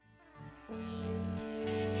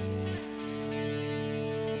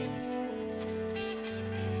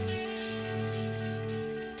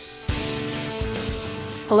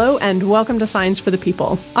Hello and welcome to Science for the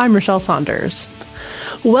People. I'm Rochelle Saunders.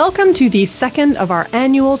 Welcome to the second of our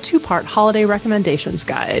annual two-part holiday recommendations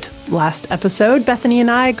guide. Last episode, Bethany and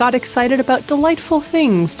I got excited about delightful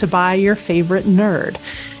things to buy your favorite nerd.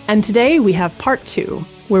 And today we have part two,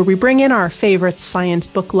 where we bring in our favorite science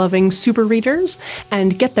book-loving super readers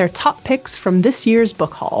and get their top picks from this year's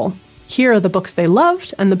book haul. Here are the books they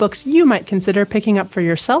loved and the books you might consider picking up for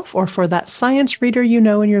yourself or for that science reader you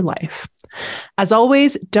know in your life. As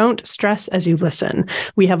always, don't stress as you listen.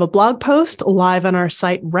 We have a blog post live on our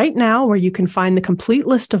site right now where you can find the complete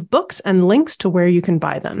list of books and links to where you can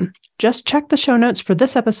buy them. Just check the show notes for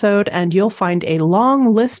this episode and you'll find a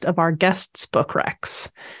long list of our guests' book recs.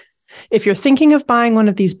 If you're thinking of buying one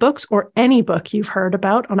of these books or any book you've heard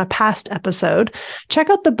about on a past episode, check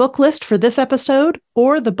out the book list for this episode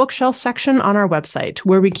or the bookshelf section on our website,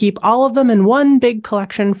 where we keep all of them in one big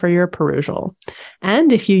collection for your perusal.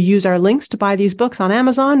 And if you use our links to buy these books on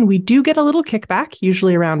Amazon, we do get a little kickback,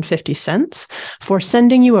 usually around 50 cents, for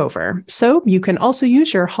sending you over. So you can also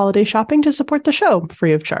use your holiday shopping to support the show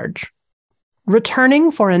free of charge.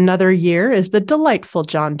 Returning for another year is the delightful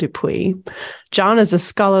John Dupuy. John is a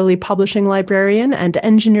scholarly publishing librarian and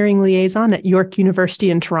engineering liaison at York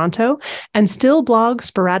University in Toronto, and still blogs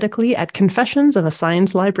sporadically at Confessions of a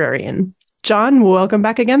Science Librarian. John, welcome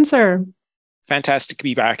back again, sir. Fantastic to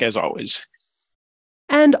be back, as always.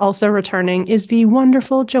 And also returning is the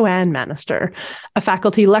wonderful Joanne Manister, a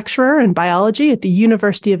faculty lecturer in biology at the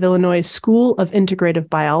University of Illinois School of Integrative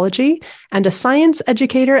Biology, and a science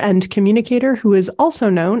educator and communicator who is also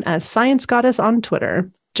known as Science Goddess on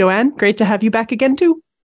Twitter. Joanne, great to have you back again, too.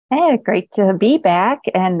 Hey, great to be back.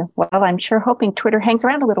 And, well, I'm sure hoping Twitter hangs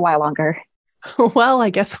around a little while longer. Well, I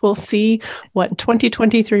guess we'll see what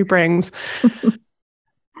 2023 brings.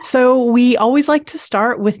 So we always like to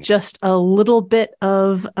start with just a little bit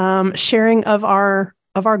of sharing of our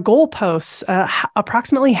goalposts.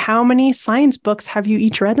 Approximately how many science books have you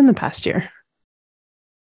each read in the past year?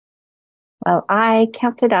 Well, I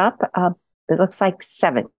counted up. It looks like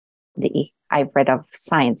 70 I've read of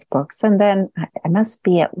science books. And then I must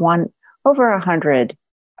be at over 100,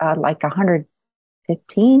 like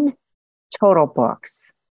 115 total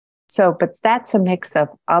books. So, but that's a mix of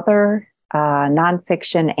other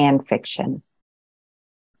nonfiction and fiction.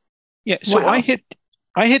 Yeah, so wow. I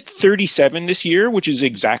hit 37 this year, which is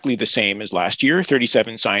exactly the same as last year,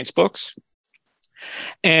 37 science books.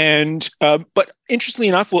 And but interestingly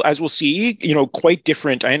enough, as we'll see, quite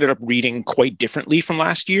different. I ended up reading quite differently from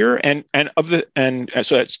last year, and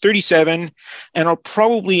so that's 37, and I'll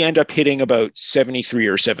probably end up hitting about 73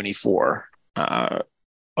 or 74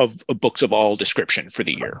 of books of all description for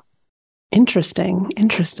the year. Interesting.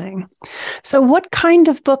 So what kind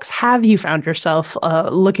of books have you found yourself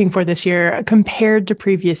looking for this year compared to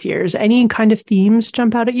previous years? Any kind of themes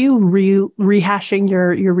jump out at you, rehashing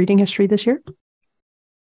your reading history this year?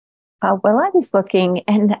 Well, I was looking,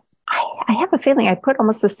 and I have a feeling I put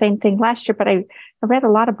almost the same thing last year, but I read a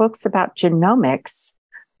lot of books about genomics,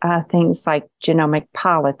 things like genomic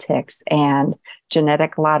politics and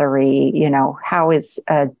genetic lottery. How is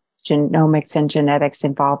genomics and genetics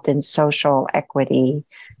involved in social equity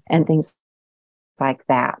and things like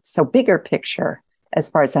that. So bigger picture as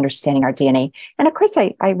far as understanding our DNA. And of course,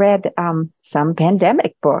 I read some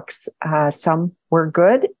pandemic books. Some were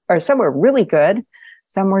good, or some were really good.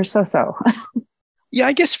 Some were so-so. Yeah,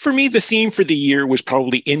 I guess for me, the theme for the year was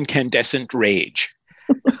probably incandescent rage.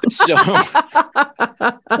 So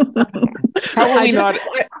probably not.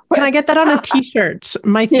 Can I get that on a t-shirt?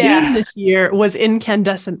 My theme this year was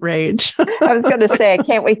incandescent rage. I was going to say, I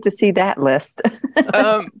can't wait to see that list.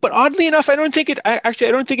 But oddly enough, I don't think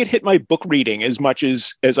it hit my book reading as much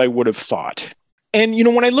as I would have thought. And,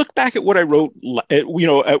 when I look back at what I wrote, at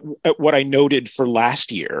what I noted for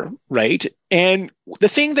last year, right? And the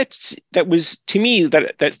thing that was, to me,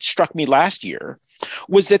 that struck me last year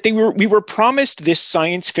was that we were promised this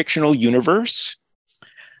science fictional universe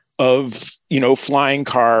of, flying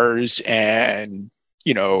cars and,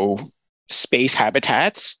 space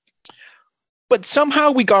habitats. But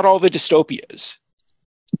somehow we got all the dystopias,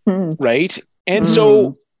 right? And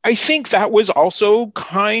so I think that was also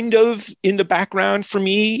kind of in the background for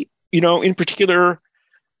me, in particular,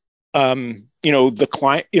 the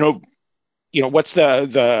client, what's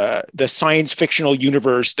the science fictional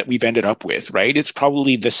universe that we've ended up with, right? It's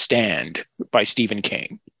probably The Stand by Stephen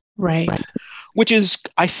King. Right. Which is,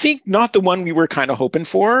 I think, not the one we were kind of hoping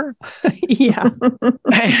for. Yeah.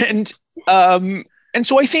 And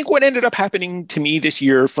so I think what ended up happening to me this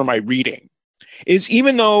year for my reading is,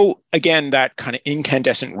 even though, again, that kind of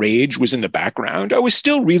incandescent rage was in the background, I was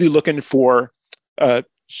still really looking for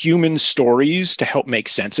human stories to help make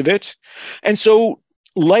sense of it. And so,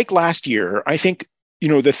 like last year, I think,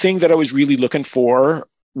 the thing that I was really looking for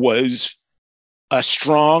was a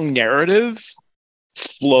strong narrative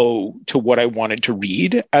flow to what I wanted to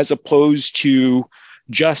read, as opposed to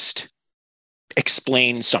just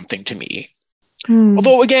explain something to me.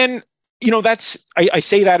 Although, again, I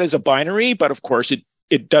say that as a binary, but of course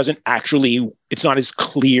it doesn't actually, it's not as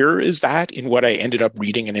clear as that in what I ended up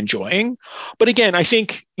reading and enjoying. But again, I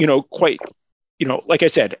think, like I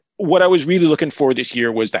said, what I was really looking for this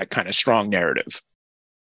year was that kind of strong narrative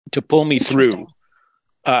to pull me through,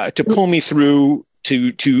 to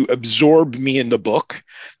absorb me in the book,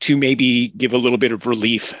 to maybe give a little bit of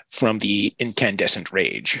relief from the incandescent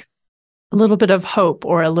rage. A little bit of hope,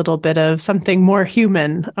 or a little bit of something more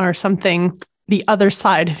human, or something the other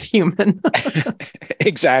side of human.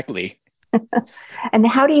 Exactly. And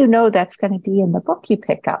how do you know that's going to be in the book you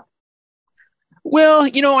pick up? Well,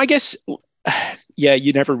 I guess, yeah,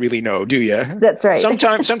 you never really know, do you? That's right.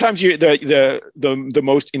 Sometimes the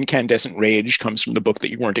most incandescent rage comes from the book that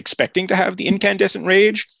you weren't expecting to have the incandescent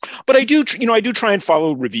rage. But I do try and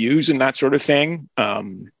follow reviews and that sort of thing.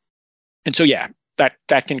 And so, yeah,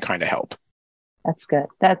 that can kind of help. That's good.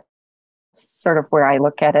 That's sort of where I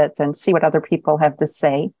look at it and see what other people have to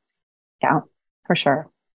say. Yeah, for sure.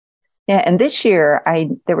 Yeah, and this year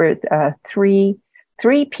there were three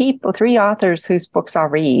authors whose books I'll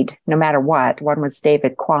read no matter what. One was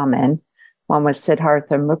David Quammen, one was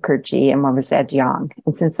Siddhartha Mukherjee, and one was Ed Yong.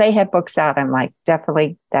 And since they had books out, I'm like,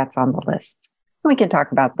 definitely that's on the list. We can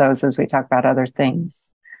talk about those as we talk about other things.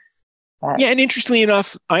 But, yeah, and interestingly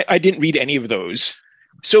enough, I didn't read any of those.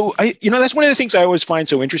 So that's one of the things I always find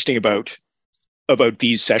so interesting about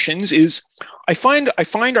these sessions is I find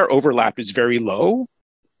our overlap is very low,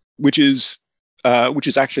 which is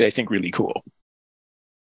actually, I think, really cool.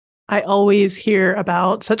 I always hear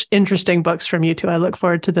about such interesting books from you two. I look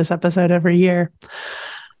forward to this episode every year.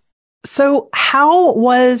 So how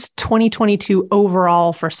was 2022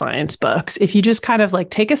 overall for science books? If you just kind of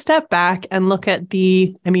take a step back and look at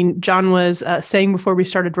John was saying before we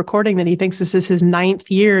started recording that he thinks this is his 9th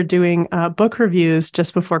year doing book reviews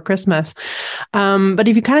just before Christmas. But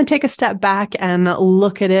if you kind of take a step back and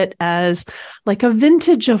look at it as like a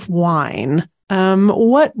vintage of wine,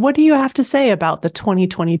 what do you have to say about the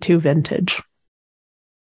 2022 vintage?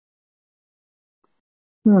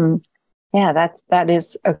 Yeah, that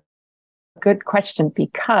is a good question,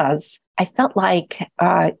 because I felt like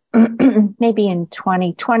maybe in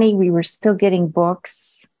 2020 we were still getting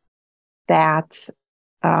books that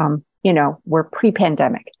were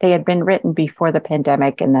pre-pandemic. They had been written before the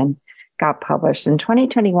pandemic and then got published. In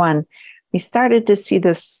 2021, we started to see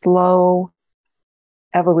this slow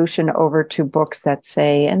evolution over to books that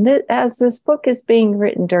say, as this book is being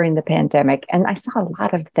written during the pandemic. And I saw a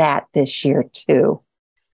lot of that this year too,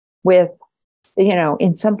 with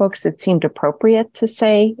in some books it seemed appropriate to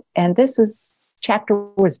say, and this chapter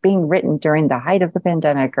was being written during the height of the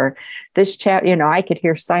pandemic, or this chapter, I could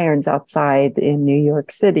hear sirens outside in New York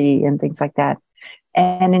City and things like that.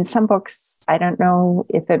 And in some books, I don't know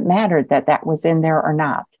if it mattered that was in there or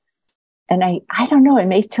not. And I don't know, it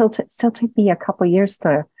may still take me a couple of years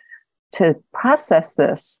to process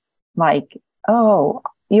this. Like, oh,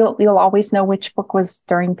 you'll always know which book was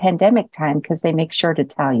during pandemic time because they make sure to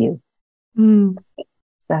tell you.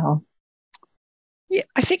 So, yeah,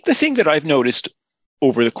 I think the thing that I've noticed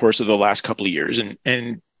over the course of the last couple of years, and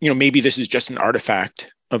maybe this is just an artifact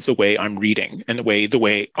of the way I'm reading and the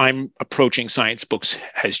way I'm approaching science books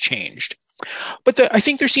has changed. But I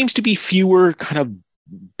think there seems to be fewer kind of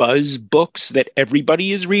buzz books that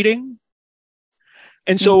everybody is reading,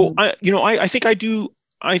 and so I think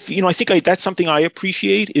that's something I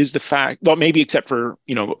appreciate, is the fact, well, maybe except for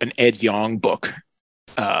an Ed Yong book.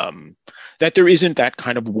 That there isn't that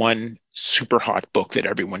kind of one super hot book that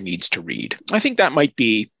everyone needs to read. I think that might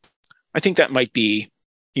be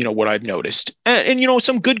what I've noticed. And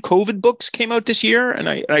some good COVID books came out this year, and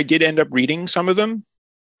I did end up reading some of them.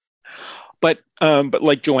 But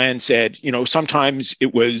like Joanne said, sometimes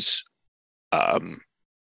it was COVID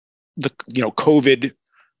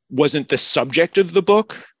wasn't the subject of the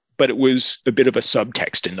book, but it was a bit of a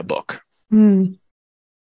subtext in the book.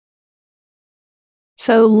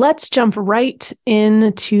 So let's jump right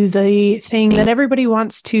into the thing that everybody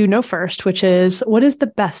wants to know first, which is, what is the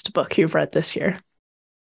best book you've read this year?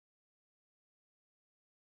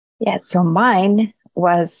 Yeah, so mine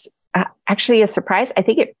was actually a surprise.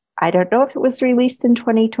 I don't know if it was released in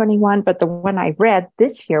 2021, but the one I read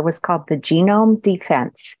this year was called The Genome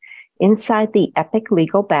Defense: Inside the Epic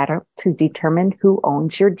Legal Battle to Determine Who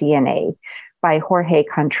Owns Your DNA, by Jorge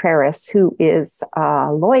Contreras, who is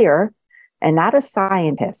a lawyer and not a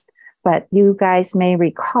scientist. But you guys may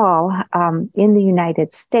recall in the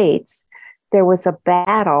United States, there was a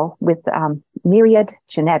battle with Myriad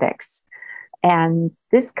Genetics. And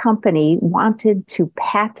this company wanted to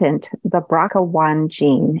patent the BRCA1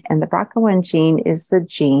 gene. And the BRCA1 gene is the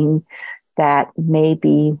gene that may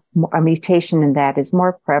be a mutation in that is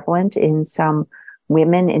more prevalent in some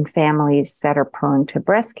women in families that are prone to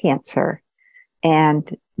breast cancer.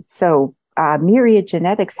 And so Myriad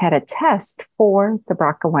Genetics had a test for the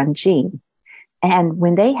BRCA1 gene. And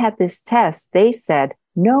when they had this test, they said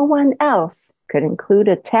no one else could include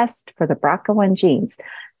a test for the BRCA1 genes.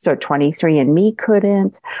 So 23andMe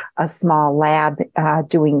couldn't, a small lab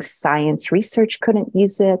doing science research couldn't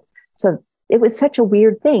use it. So it was such a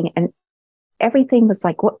weird thing. And everything was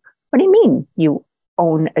like, what do you mean you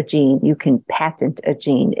own a gene? You can patent a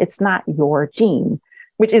gene. It's not your gene,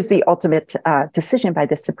 which is the ultimate decision by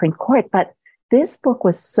the Supreme Court. But this book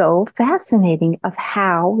was so fascinating of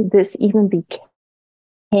how this even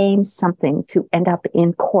became something to end up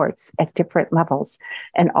in courts at different levels.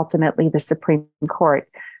 And ultimately the Supreme Court,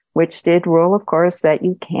 which did rule, of course, that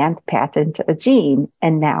you can't patent a gene.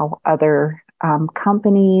 And now other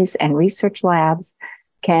companies and research labs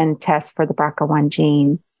can test for the BRCA1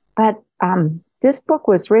 gene. But this book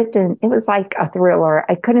was written, it was like a thriller.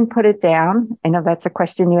 I couldn't put it down. I know that's a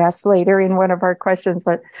question you asked later in one of our questions,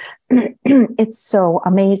 but it's so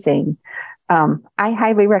amazing. I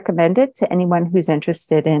highly recommend it to anyone who's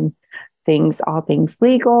interested in all things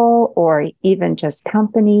legal, or even just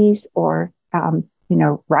companies, or,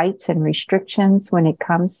 rights and restrictions when it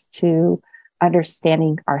comes to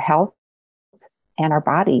understanding our health and our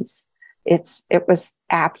bodies. It was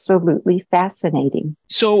absolutely fascinating.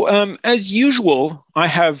 So as usual, I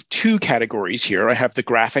have two categories here. I have the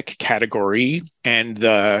graphic category and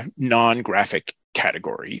the non-graphic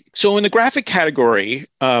category. So in the graphic category,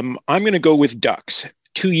 I'm going to go with Ducks,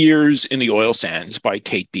 2 Years in the Oil Sands by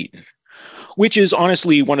Kate Beaton, which is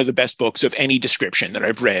honestly one of the best books of any description that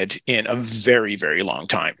I've read in a very, very long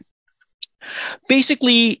time.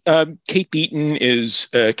 Basically, Kate Beaton is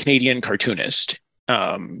a Canadian cartoonist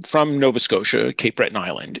from Nova Scotia, Cape Breton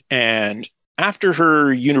Island. And after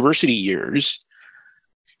her university years,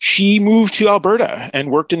 she moved to Alberta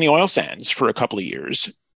and worked in the oil sands for a couple of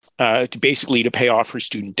years to pay off her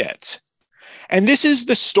student debts. And this is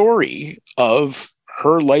the story of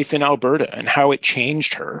her life in Alberta and how it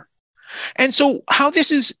changed her. And so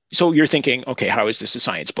you're thinking, okay, how is this a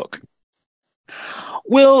science book?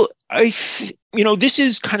 Well, this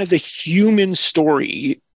is kind of the human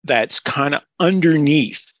story that's kind of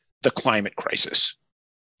underneath the climate crisis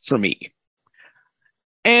for me.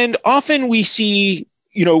 And often we see,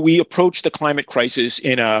 we approach the climate crisis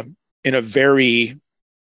in a very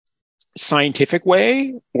scientific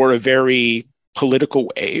way or a very political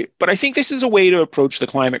way. But I think this is a way to approach the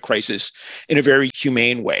climate crisis in a very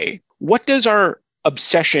humane way. What does our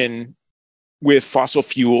obsession with fossil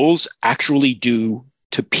fuels actually do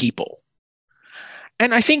to people?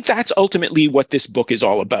 And I think that's ultimately what this book is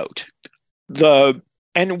all about.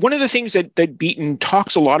 And one of the things that Beaton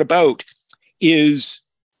talks a lot about is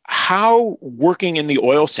how working in the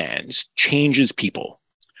oil sands changes people.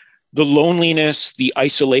 The loneliness, the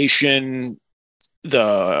isolation,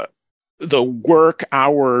 the work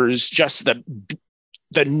hours, just the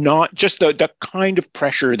kind of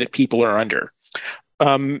pressure that people are under.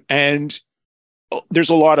 And there's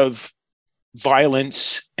a lot of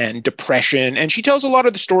violence and depression. And she tells a lot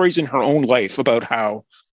of the stories in her own life about how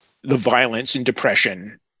the violence and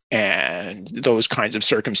depression and those kinds of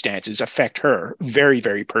circumstances affect her very,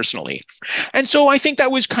 very personally. And so I think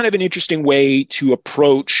that was kind of an interesting way to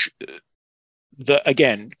approach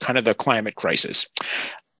the climate crisis.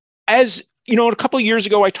 As you know, a couple of years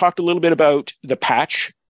ago, I talked a little bit about The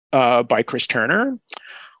Patch by Chris Turner,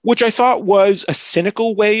 which I thought was a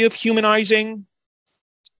cynical way of humanizing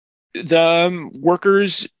the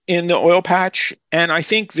workers in the oil patch. And I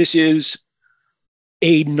think this is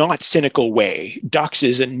a not cynical way. Ducks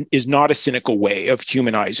is not a cynical way of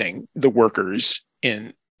humanizing the workers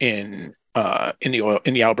in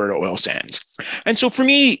the Alberta oil sands. And so for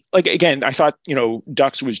me, I thought,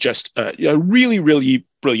 Ducks was just a really, really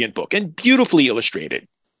brilliant book and beautifully illustrated.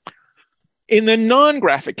 In the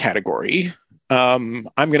non-graphic category, I'm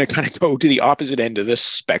going to kind of go to the opposite end of this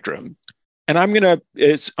spectrum. And I'm going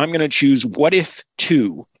to choose What If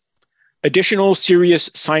 2, Additional Serious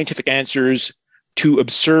Scientific Answers to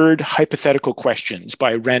Absurd Hypothetical Questions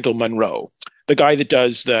by Randall Munroe, the guy that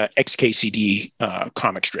does the XKCD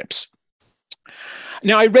comic strips.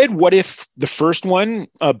 Now, I read What If, the first one,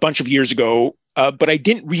 a bunch of years ago, but I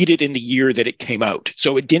didn't read it in the year that it came out.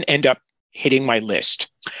 So it didn't end up hitting my list.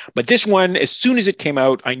 But this one, as soon as it came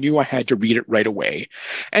out, I knew I had to read it right away.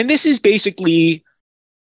 And this is basically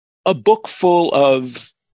a book full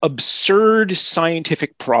of absurd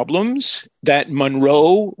scientific problems that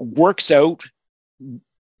Munro works out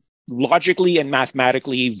logically and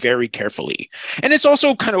mathematically very carefully. And it's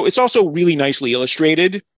also really nicely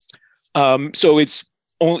illustrated. So it's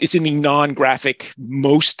in the non-graphic,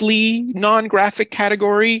 mostly non-graphic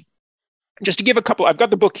category. Just to give a couple, I've got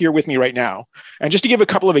the book here with me right now. And just to give a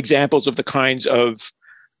couple of examples of the kinds of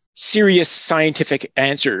serious scientific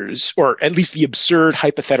answers, or at least the absurd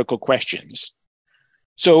hypothetical questions.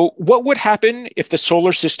 So what would happen if the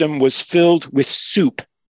solar system was filled with soup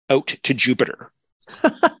out to Jupiter?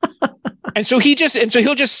 And so he'll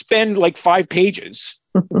just spend like 5 pages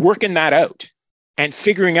working that out and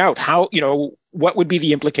figuring out how, what would be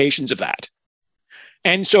the implications of that.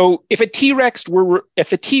 And so if a T-Rex were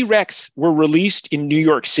released in New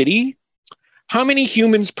York City, how many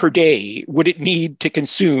humans per day would it need to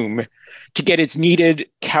consume to get its needed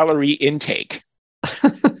calorie intake?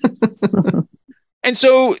 And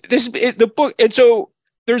so there's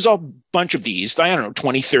a bunch of these, I don't know,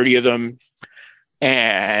 20, 30 of them.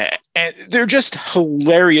 And they're just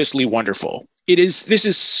hilariously wonderful. This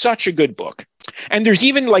is such a good book. And there's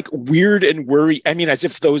even like weird and as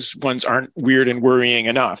if those ones aren't weird and worrying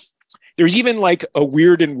enough. There's even like a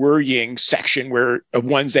weird and worrying section of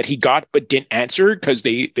ones that he got but didn't answer because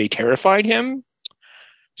they terrified him.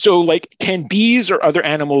 So like, can bees or other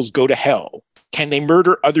animals go to hell? Can they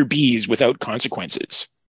murder other bees without consequences?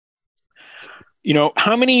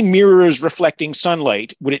 How many mirrors reflecting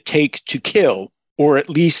sunlight would it take to kill or at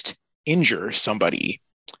least injure somebody?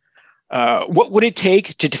 What would it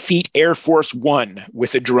take to defeat Air Force One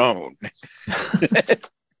with a drone?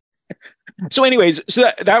 So anyways,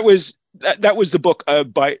 that was the book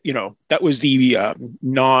that was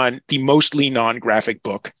the mostly non-graphic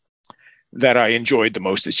book that I enjoyed the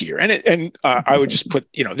most this year. And I would just put,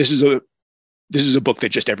 this is a book that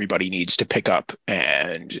just everybody needs to pick up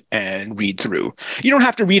and read through. You don't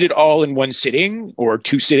have to read it all in one sitting or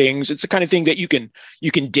 2 sittings. It's the kind of thing that you can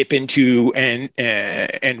dip into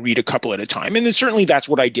and read a couple at a time. And then certainly that's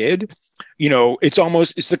what I did.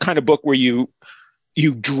 It's the kind of book where you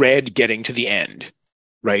dread getting to the end,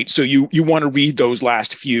 right? So you want to read those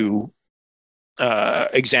last few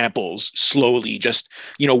examples slowly, just,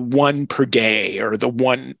 one per day or the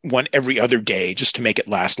one every other day, just to make it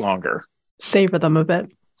last longer. Savor them a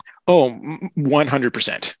bit. Oh,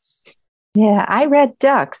 100%. Yeah, I read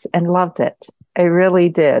Ducks and loved it. I really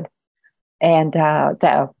did. And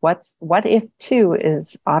What If 2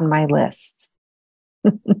 is on my list.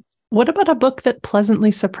 What about a book that pleasantly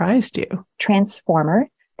surprised you? Transformer,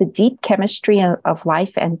 The Deep Chemistry of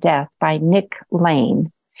Life and Death by Nick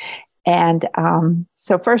Lane. And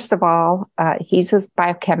so first of all, he's a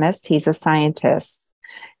biochemist, he's a scientist.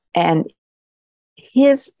 And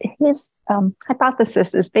his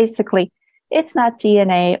hypothesis is basically, it's not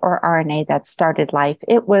DNA or RNA that started life.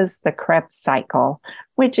 It was the Krebs cycle,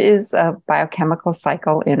 which is a biochemical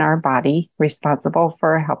cycle in our body responsible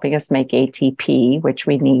for helping us make ATP, which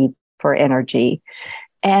we need for energy.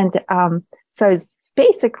 And so I was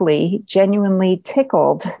basically genuinely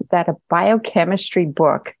tickled that a biochemistry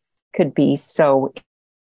book could be so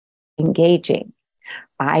engaging.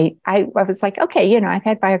 I was like, okay, I've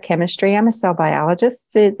had biochemistry. I'm a cell biologist.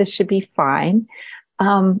 This should be fine.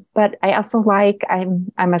 But I also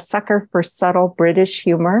I'm a sucker for subtle British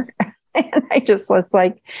humor. And I just was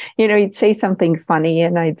like, he'd say something funny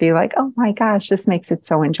and I'd be like, oh my gosh, this makes it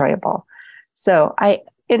so enjoyable. So I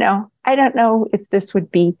don't know if this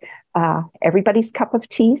would be everybody's cup of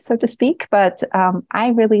tea, so to speak, but I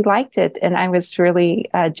really liked it. And I was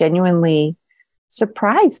really genuinely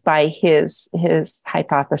surprised by his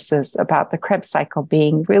hypothesis about the Krebs cycle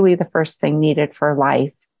being really the first thing needed for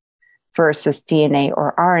life versus DNA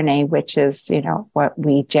or RNA, which is, what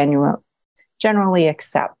we generally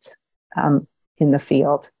accept in the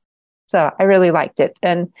field. So I really liked it.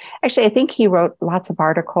 And actually, I think he wrote lots of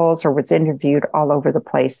articles or was interviewed all over the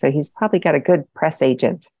place. So he's probably got a good press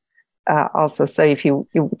agent also. So if you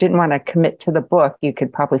didn't want to commit to the book, you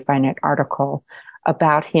could probably find an article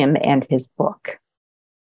about him and his book.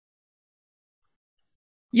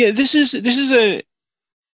 Yeah, this is a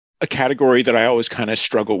category that I always kind of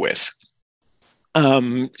struggle with,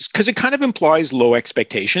 because it kind of implies low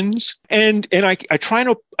expectations, and I try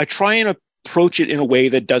and approach it in a way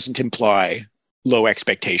that doesn't imply low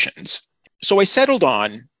expectations. So I settled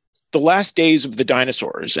on The Last Days of the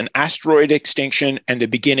Dinosaurs: An Asteroid Extinction and the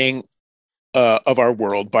Beginning of Our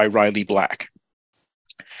World by Riley Black.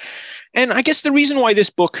 And I guess the reason why this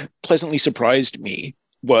book pleasantly surprised me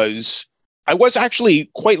was I was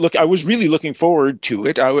actually I was really looking forward to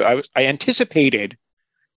it. I anticipated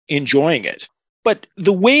enjoying it. But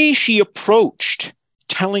the way she approached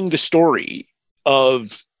telling the story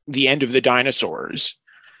of the end of the dinosaurs,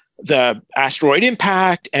 the asteroid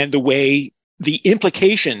impact, and the way the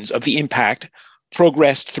implications of the impact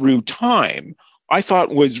progressed through time, I thought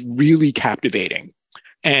was really captivating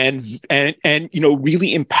and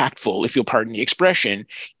really impactful, if you'll pardon the expression,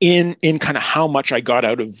 in kind of how much I got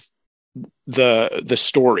out of the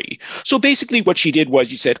story. So basically what she did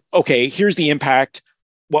was, you said, okay, here's the impact.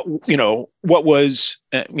 What was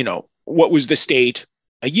the state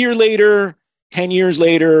a year later, 10 years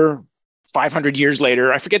later, 500 years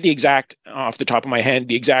later? I forget the exact, off the top of my head,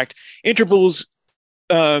 the exact intervals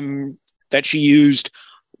that she used.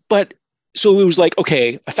 But so it was like,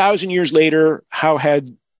 okay, 1,000 years later,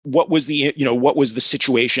 what was the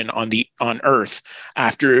situation on Earth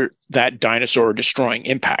after that dinosaur destroying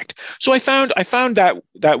impact? So I found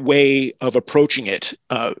that way of approaching it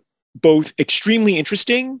both extremely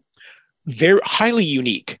interesting, very highly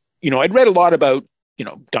unique. I'd read a lot about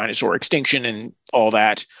dinosaur extinction and all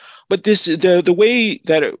that, but the way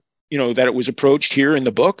that it was approached here in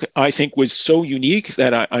the book, I think was so unique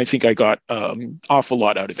that I think I got awful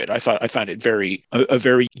lot out of it. I found it a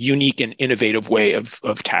very unique and innovative way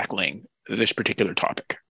of tackling this particular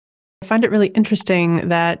topic. I find it really interesting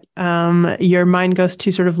that your mind goes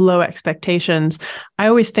to sort of low expectations. I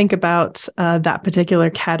always think about that particular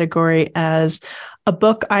category as a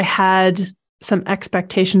book I had some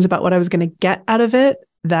expectations about what I was going to get out of it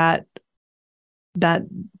that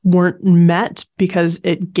weren't met because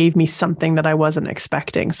it gave me something that I wasn't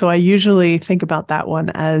expecting. So I usually think about that one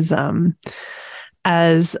as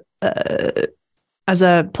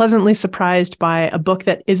a pleasantly surprised by a book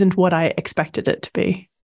that isn't what I expected it to be.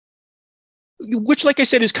 Which, like I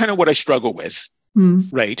said, is kind of what I struggle with,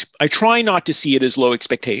 right? I try not to see it as low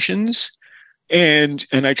expectations, and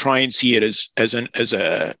I try and see it as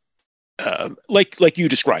a like you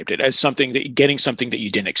described it, as getting something that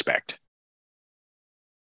you didn't expect.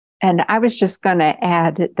 And I was just going to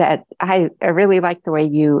add that I really like the way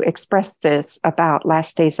you expressed this about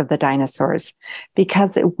Last Days of the Dinosaurs,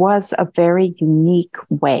 because it was a very unique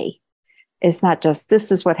way. It's not just,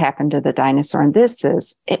 this is what happened to the dinosaur, and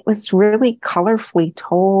it was really colorfully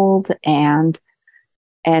told. And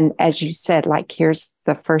as you said, like, here's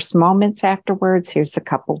the first moments afterwards, here's a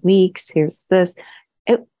couple weeks, here's this.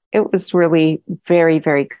 It was really very,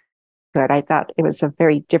 very good. I thought it was a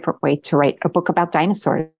very different way to write a book about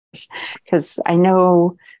dinosaurs, because I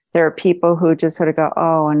know there are people who just sort of go,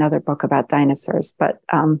 oh, another book about dinosaurs. But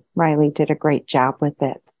Riley did a great job with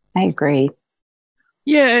it. I agree.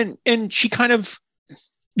 Yeah, and she kind of,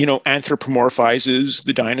 anthropomorphizes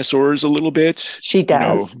the dinosaurs a little bit. She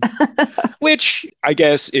does. Which I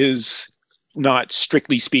guess is not,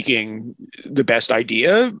 strictly speaking, the best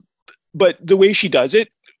idea, but the way she does it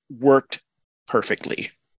worked perfectly.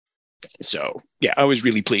 So yeah, I was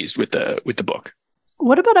really pleased with the book.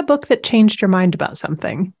 What about a book that changed your mind about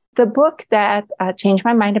something? The book that changed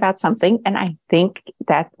my mind about something, and I think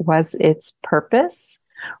that was its purpose,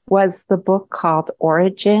 was the book called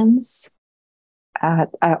Origin, A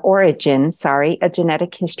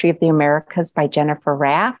Genetic History of the Americas by Jennifer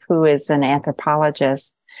Raff, who is an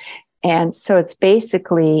anthropologist. And so it's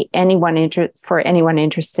basically for anyone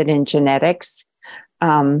interested in genetics,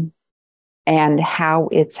 and how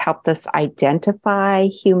it's helped us identify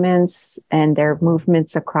humans and their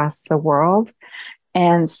movements across the world.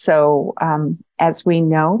 And so, as we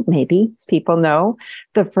know, maybe people know,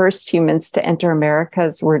 the first humans to enter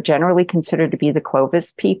Americas were generally considered to be the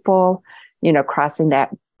Clovis people, crossing that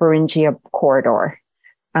Beringia corridor,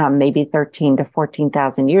 maybe 13 to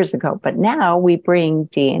 14,000 years ago. But now we bring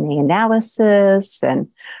DNA analysis and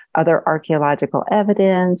other archaeological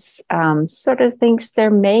evidence, sort of thinks there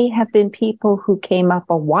may have been people who came up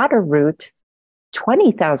a water route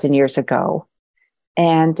 20,000 years ago.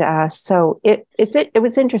 And so it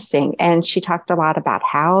was interesting. And she talked a lot about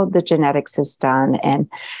how the genetics is done and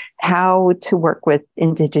how to work with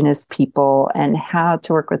indigenous people and how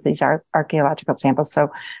to work with these archaeological samples. So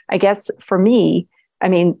I guess for me,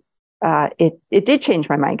 it did change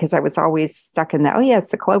my mind, because I was always stuck in that, oh yeah,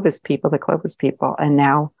 it's the Clovis people. And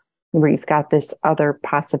now we've got this other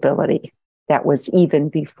possibility that was even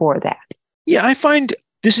before that. Yeah, I find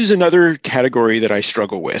this is another category that I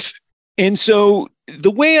struggle with. And so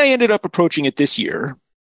the way I ended up approaching it this year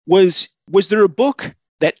was there a book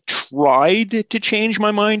that tried to change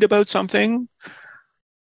my mind about something,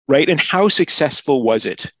 right? And how successful was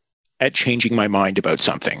it at changing my mind about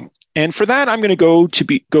something? And for that, I'm going to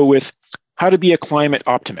go with How to Be a Climate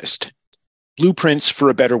Optimist: Blueprints for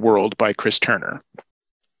a Better World by Chris Turner,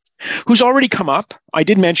 who's already come up. I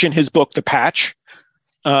did mention his book, The Patch,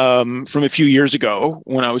 from a few years ago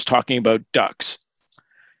when I was talking about ducks.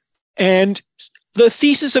 And the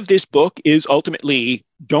thesis of this book is ultimately,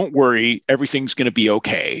 don't worry, everything's going to be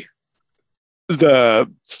okay. The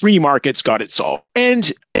free market's got it solved.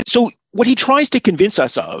 And so what he tries to convince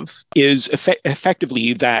us of is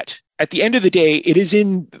effectively that at the end of the day, it is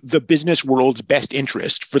in the business world's best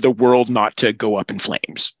interest for the world not to go up in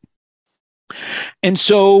flames. And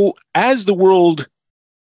so as the world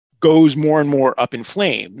goes more and more up in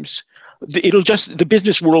flames, the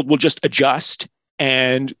business world will just adjust,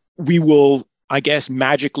 and we will, I guess,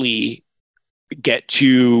 magically get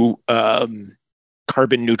to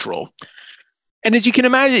carbon neutral. And as you can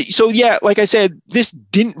imagine, so yeah, like I said, this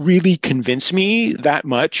didn't really convince me that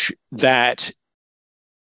much that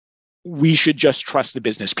we should just trust the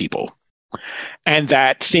business people, and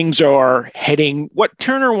that things are heading, what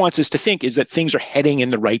Turner wants us to think is that things are heading in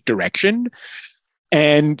the right direction.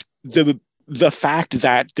 And the fact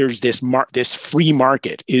that there's this free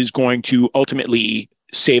market is going to ultimately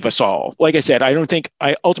save us all. Like I said,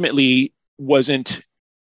 I ultimately wasn't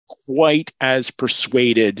quite as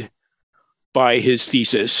persuaded by his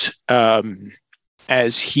thesis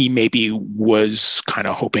as he maybe was kind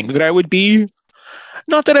of hoping that I would be.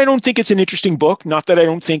 Not that I don't think it's an interesting book. Not that I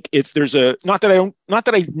don't think not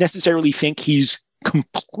that I necessarily think he's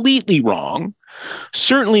completely wrong.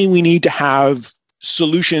 Certainly we need to have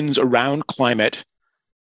solutions around climate.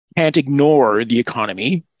 Can't ignore the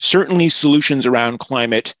economy. Certainly solutions around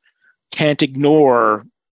climate can't ignore,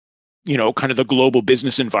 kind of the global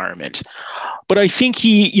business environment. But I think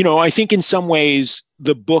I think in some ways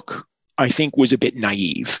the book, I think, was a bit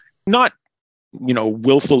naive. Not,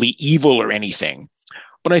 willfully evil or anything,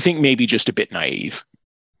 but I think maybe just a bit naive.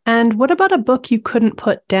 And what about a book you couldn't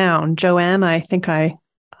put down? Joanne, I think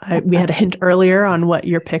we had a hint earlier on what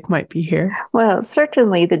your pick might be here. Well,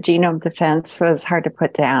 certainly the Genome Defense was hard to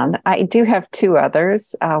put down. I do have two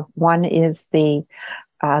others. One is the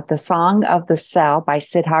Song of the Cell by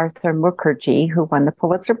Siddhartha Mukherjee, who won the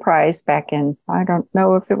Pulitzer Prize back in, I don't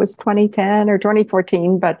know if it was 2010 or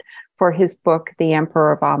 2014, but for his book, The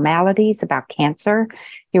Emperor of All Maladies, about cancer.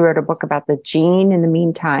 He wrote a book about the gene in the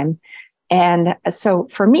meantime. And so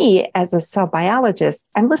for me, as a cell biologist,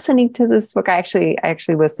 I'm listening to this book. I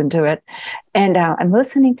actually listened to it. And I'm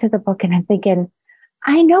listening to the book and I'm thinking,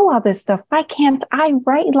 I know all this stuff. Why can't I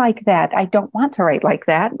write like that? I don't want to write like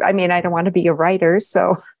that. I mean, I don't want to be a writer.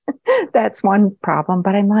 So that's one problem.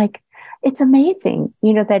 But I'm like, it's amazing,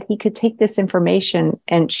 that he could take this information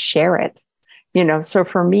and share it. So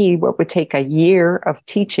for me, what would take a year of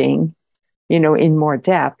teaching, in more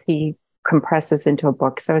depth, he compresses into a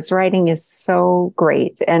book. So his writing is so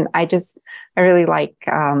great. And I really like,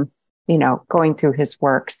 going through his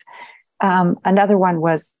works. Another one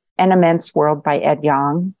was An Immense World by Ed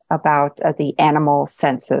Yong, about the animal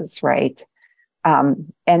senses, right?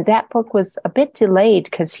 And that book was a bit delayed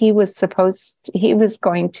because he was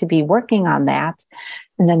going to be working on that.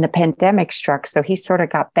 And then the pandemic struck. So he sort of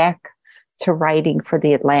got back to writing for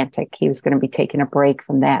The Atlantic. He was going to be taking a break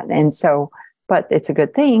from that. And so, but it's a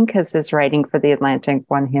good thing because his writing for The Atlantic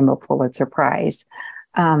won him a Pulitzer Prize.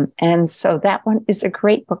 And so that one is a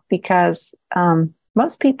great book because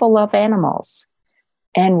most people love animals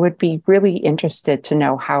and would be really interested to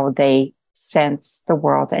know how they sense the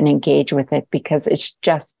world and engage with it, because it's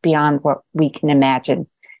just beyond what we can imagine.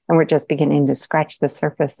 And we're just beginning to scratch the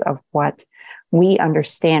surface of what we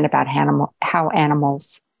understand about how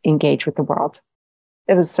animals engage with the world.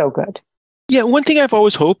 It was so good. Yeah, one thing I've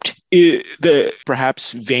always hoped, that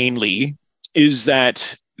perhaps vainly, is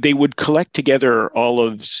that they would collect together all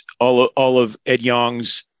of Ed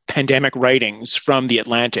Yong's pandemic writings from The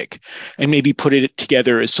Atlantic and maybe put it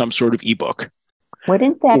together as some sort of ebook.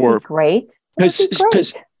 Wouldn't that be great?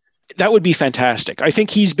 Because that would be fantastic. I think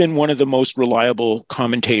he's been one of the most reliable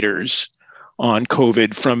commentators on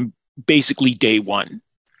COVID from basically day one.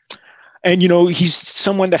 And, he's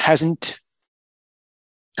someone that hasn't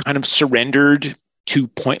kind of surrendered to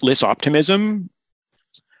pointless optimism.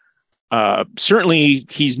 Certainly,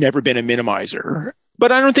 he's never been a minimizer,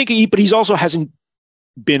 but I don't think but he's also hasn't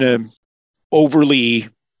been a overly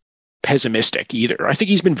pessimistic either. I think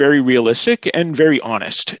he's been very realistic and very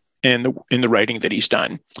honest in the writing that he's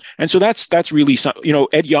done. And so that's really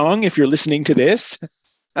Ed Yong, if you're listening to this,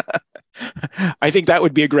 I think that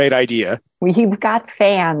would be a great idea. We've got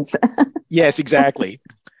fans. Yes, exactly.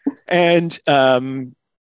 And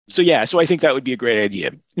so I think that would be a great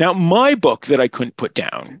idea. Now, my book that I couldn't put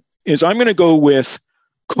down is I'm going to go with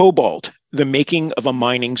Cobalt, The Making of a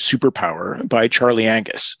Mining Superpower by Charlie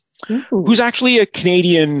Angus, Ooh. who's actually a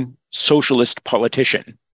Canadian socialist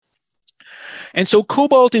politician. And so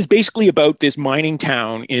Cobalt is basically about this mining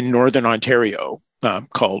town in northern Ontario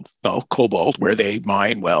called Cobalt, where they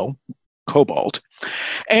mine, cobalt.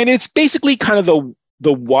 And it's basically kind of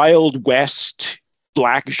the Wild West,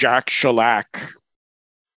 Black Jacques Chirac,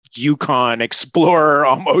 Yukon explorer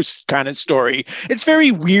almost kind of story. It's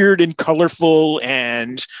very weird and colorful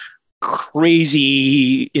and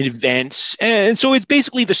crazy events. And so it's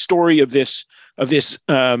basically the story of this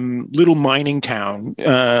little mining town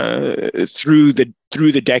through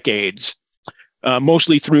the decades,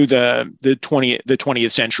 mostly through the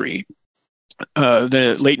 20th century,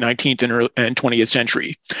 the late 19th and 20th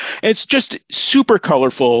century. It's just super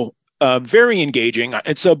colorful, very engaging.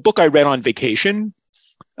 It's a book I read on vacation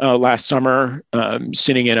last summer,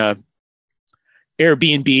 sitting in a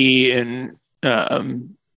Airbnb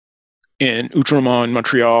in Outremont,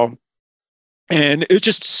 Montreal. And it's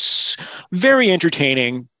just very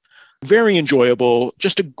entertaining, very enjoyable,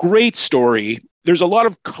 just a great story. There's a lot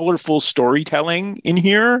of colorful storytelling in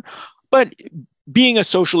here, but being a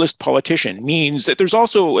socialist politician means that there's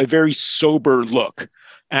also a very sober look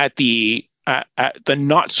at the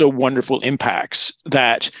not so wonderful impacts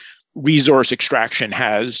that resource extraction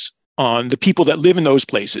has on the people that live in those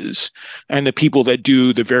places and the people that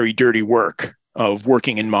do the very dirty work of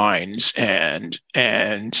working in mines and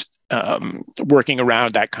working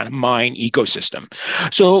around that kind of mine ecosystem.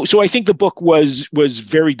 So I think the book was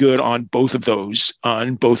very good on both of those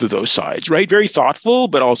sides, right? Very thoughtful,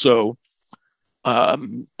 but also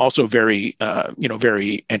very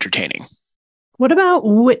very entertaining. What about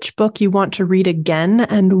which book you want to read again,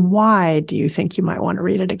 and why do you think you might want to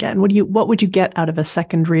read it again? What would you get out of a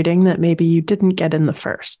second reading that maybe you didn't get in the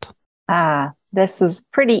first? This is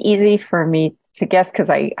pretty easy for me to guess because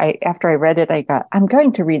I after I read it, I'm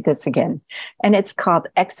going to read this again. And it's called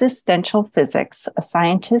Existential Physics, A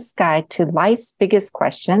Scientist's Guide to Life's Biggest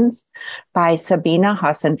Questions by Sabine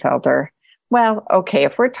Hossenfelder. Well, okay,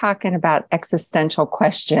 if we're talking about existential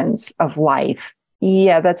questions of life,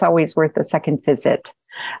 yeah, that's always worth a second visit.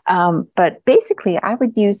 But basically, I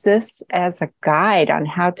would use this as a guide on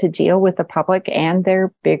how to deal with the public and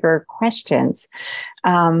their bigger questions.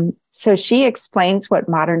 So she explains what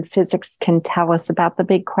modern physics can tell us about the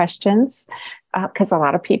big questions, because a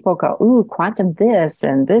lot of people go, ooh, quantum this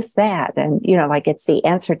and this, that, and, like it's the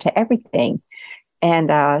answer to everything.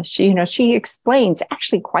 And she explains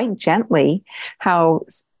actually quite gently how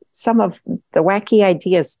some of the wacky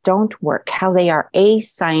ideas don't work, how they are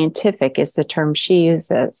ascientific is the term she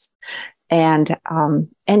uses. And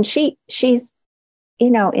she's,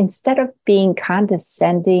 instead of being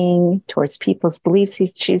condescending towards people's beliefs,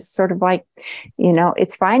 she's sort of like,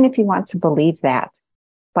 it's fine if you want to believe that,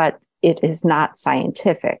 but it is not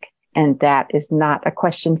scientific. And that is not a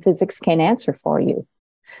question physics can answer for you.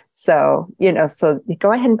 So, so you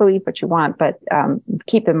go ahead and believe what you want, but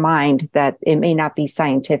keep in mind that it may not be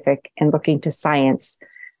scientific, and looking to science,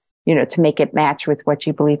 to make it match with what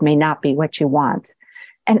you believe may not be what you want.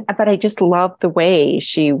 But I just love the way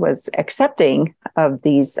she was accepting of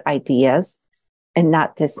these ideas and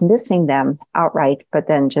not dismissing them outright, but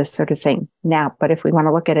then just sort of saying, now, but if we want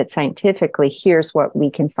to look at it scientifically, here's what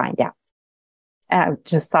we can find out. And I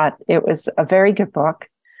just thought it was a very good book.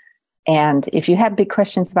 And if you have big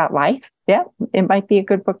questions about life, yeah, it might be a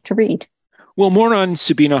good book to read. Well, more on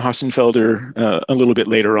Sabine Hossenfelder a little bit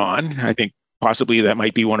later on. I think possibly that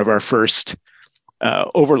might be one of our first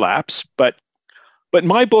overlaps. But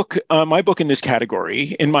my book in this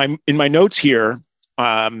category, in my notes here,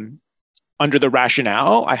 under the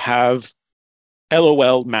rationale, I have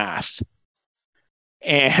LOL Math,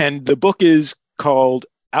 and the book is called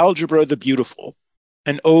Algebra the Beautiful: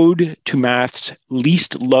 An Ode to Math's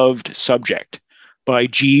Least Loved Subject by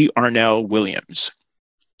G. Arnell Williams.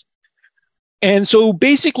 And so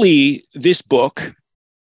basically, this book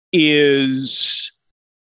is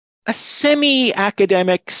a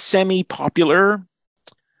semi-academic, semi-popular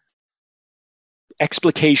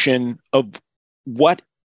explication of what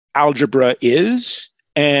algebra is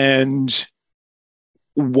and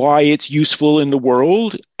why it's useful in the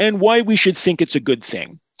world and why we should think it's a good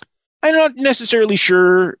thing. I'm not necessarily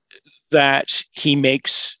sure that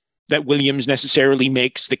Williams necessarily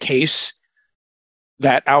makes the case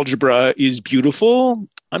that algebra is beautiful.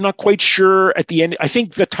 I'm not quite sure at the end. I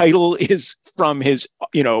think the title is from his,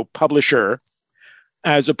 publisher,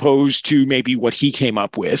 as opposed to maybe what he came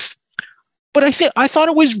up with. But I thought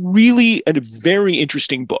it was really a very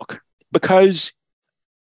interesting book, because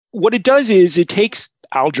what it does is it takes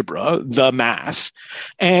algebra, the math,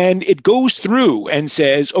 and it goes through and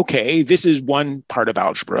says, okay, this is one part of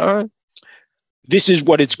algebra. This is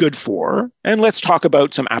what it's good for. And let's talk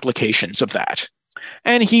about some applications of that.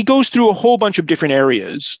 And he goes through a whole bunch of different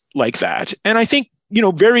areas like that. And I think,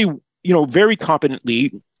 very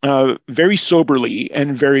competently, very soberly,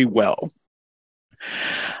 and very well.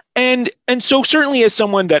 And so certainly as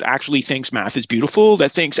someone that actually thinks math is beautiful,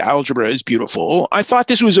 that thinks algebra is beautiful, I thought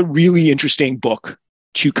this was a really interesting book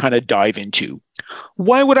to kind of dive into.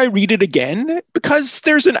 Why would I read it again? Because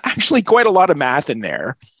there's actually quite a lot of math in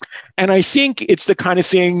there. And I think it's the kind of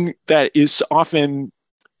thing that is often,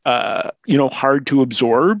 hard to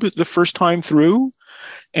absorb the first time through.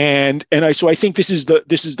 So I think this is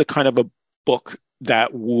the kind of a book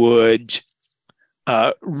that would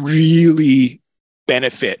really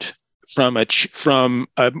benefit from a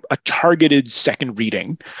targeted second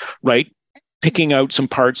reading, right? Picking out some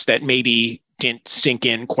parts that maybe didn't sink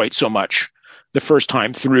in quite so much the first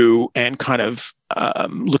time through, and kind of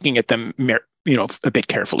looking at them, a bit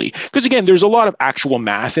carefully. Because again, there's a lot of actual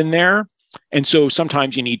math in there, and so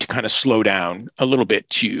sometimes you need to kind of slow down a little bit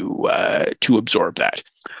to absorb that.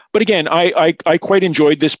 But again, I quite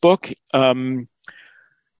enjoyed this book.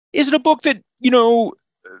 Is it a book that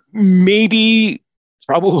maybe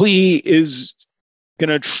probably is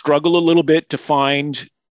going to struggle a little bit to find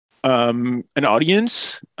an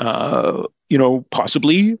audience?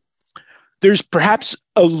 Possibly. There's perhaps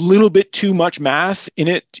a little bit too much math in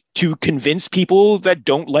it to convince people that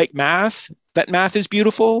don't like math that math is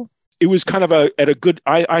beautiful. It was kind of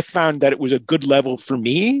I found that it was a good level for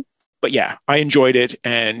me. But yeah, I enjoyed it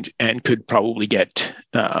and could probably get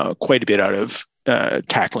quite a bit out of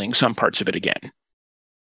tackling some parts of it again.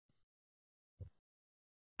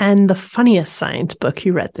 And the funniest science book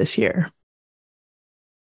you read this year?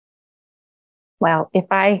 Well, if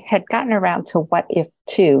I had gotten around to What If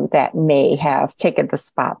 2, that may have taken the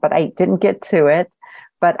spot, but I didn't get to it.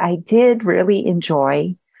 But I did really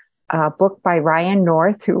enjoy a book by Ryan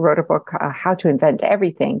North, who wrote a book, How to Invent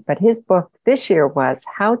Everything. But his book this year was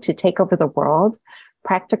How to Take Over the World,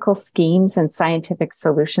 Practical Schemes and Scientific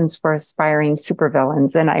Solutions for Aspiring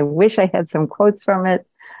Supervillains. And I wish I had some quotes from it,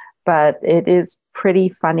 but it is pretty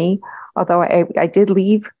funny. Although I did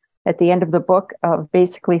leave at the end of the book of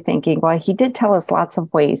basically thinking, well, he did tell us lots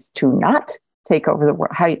of ways to not take over the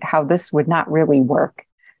world, how this would not really work.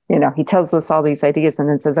 He tells us all these ideas and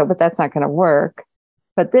then says, oh, but that's not going to work.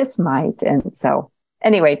 But this might. And so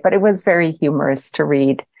anyway, but it was very humorous to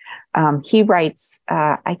read. He writes,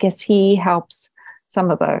 I guess he helps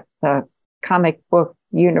some of the comic book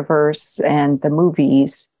universe and the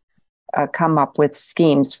movies come up with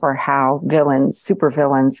schemes for how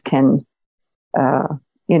supervillains can,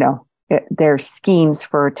 their schemes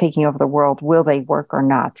for taking over the world. Will they work or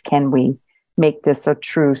not? Can we make this a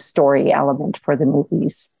true story element for the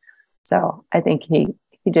movies? So I think he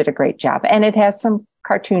did a great job. And it has some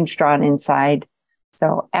cartoons drawn inside.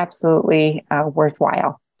 So absolutely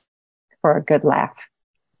worthwhile for a good laugh.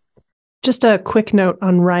 Just a quick note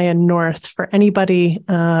on Ryan North for anybody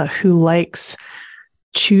who likes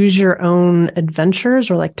choose your own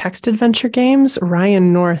adventures or like text adventure games.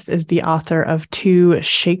 Ryan North is the author of 2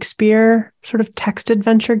 Shakespeare sort of text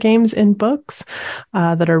adventure games in books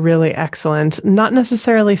that are really excellent. Not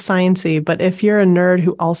necessarily sciencey, but if you're a nerd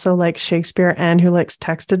who also likes Shakespeare and who likes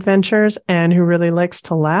text adventures and who really likes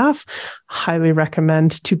to laugh, highly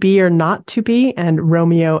recommend To Be or Not to Be and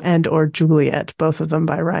Romeo and or Juliet, both of them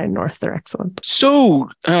by Ryan North. They're excellent. So,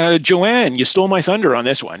 Joanne, you stole my thunder on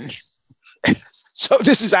this one. So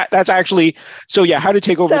that's actually, How to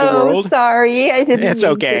Take Over the World. Sorry, I didn't. It's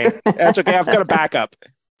okay. That's okay. I've got a backup.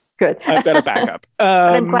 Good. I've got a backup.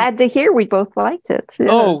 I'm glad to hear we both liked it.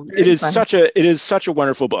 Yeah, it is such a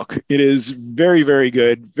wonderful book. It is very, very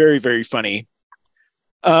good. Very, very funny.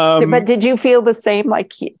 But did you feel the same?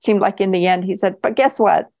 Like it seemed like in the end he said, "But guess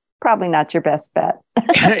what? Probably not your best bet."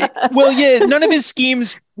 Well, yeah, none of his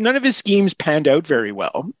schemes panned out very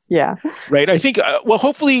well. Yeah. Right. I think.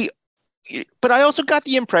 Hopefully. But I also got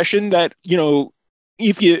the impression that,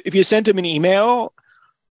 if you sent him an email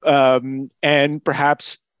and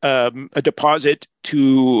perhaps a deposit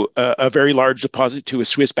to a very large deposit to a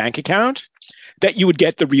Swiss bank account, that you would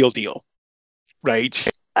get the real deal, right?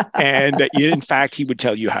 And that in fact, he would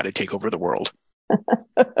tell you how to take over the world.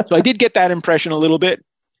 So I did get that impression a little bit.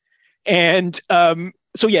 And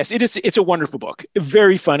so, yes, it's a wonderful book.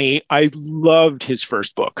 Very funny. I loved his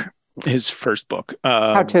first book.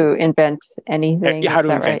 How to Invent Anything. How to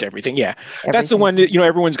Invent Everything. Yeah. That's the one that,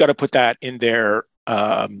 everyone's got to put that in their,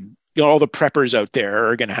 all the preppers out there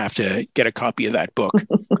are going to have to get a copy of that book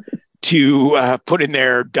to put in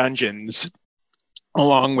their dungeons.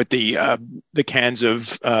 along with the cans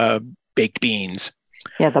of baked beans.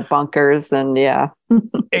 Yeah, the bunkers and yeah.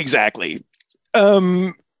 Exactly.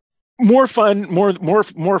 More fun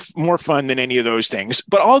than any of those things.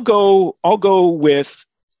 But I'll go with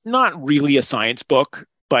not really a science book,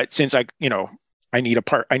 but since I need a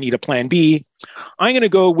plan B, I'm going to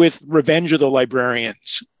go with Revenge of the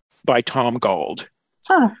Librarians by Tom Gauld.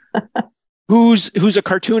 Huh. Who's a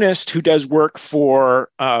cartoonist who does work for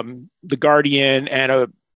The Guardian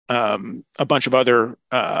and a bunch of other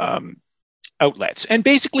outlets. And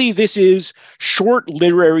basically, this is short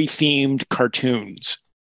literary themed cartoons.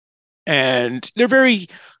 And they're very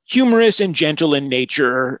humorous and gentle in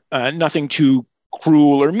nature, nothing too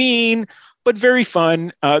cruel or mean, but very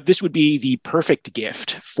fun. This would be the perfect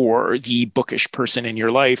gift for the bookish person in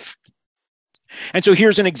your life. And so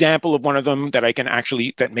here's an example of one of them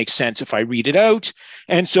that makes sense if I read it out.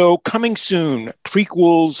 And so, coming soon,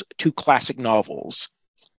 prequels to classic novels.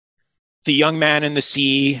 The Young Man in the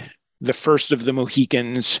Sea, The First of the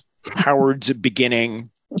Mohicans, Howard's Beginning,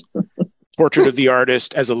 Portrait of the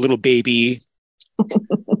Artist as a Little Baby,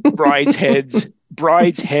 Brideshead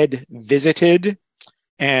Visited,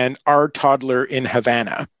 and Our Toddler in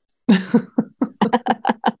Havana.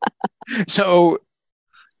 So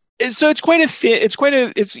it's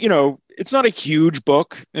not a huge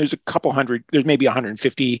book. There's there's maybe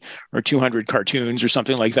 150 or 200 cartoons or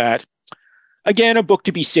something like that. Again, a book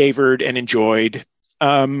to be savored and enjoyed.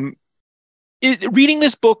 Reading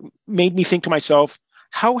this book made me think to myself,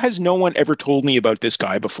 how has no one ever told me about this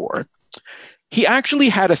guy before? He actually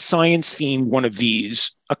had a science-themed one of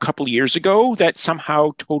these a couple of years ago that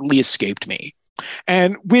somehow totally escaped me.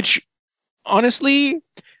 And which, honestly,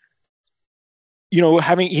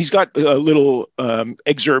 he's got a little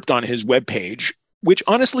excerpt on his webpage, which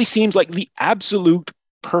honestly seems like the absolute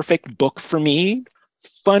perfect book for me.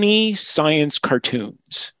 Funny science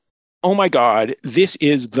cartoons. Oh my God, this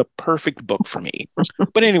is the perfect book for me.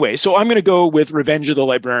 But anyway, so I'm going to go with Revenge of the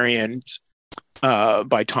Librarians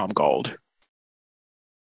by Tom Gauld.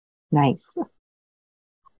 Nice.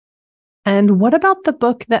 And what about the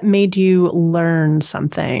book that made you learn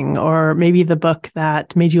something, or maybe the book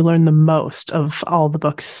that made you learn the most of all the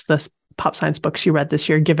books, the pop science books you read this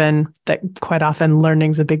year, given that quite often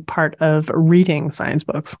learning's a big part of reading science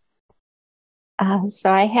books?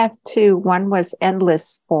 So I have two. One was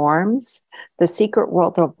Endless Forms, The Secret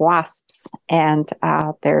World of Wasps. And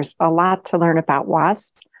there's a lot to learn about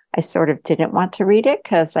wasps. I sort of didn't want to read it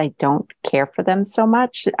because I don't care for them so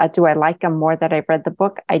much. Do I like them more that I've read the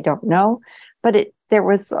book? I don't know. But there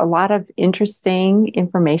was a lot of interesting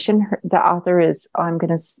information. The author is, I'm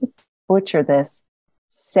going to butcher this,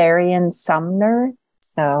 Sarian Sumner.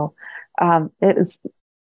 So it was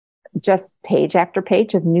just page after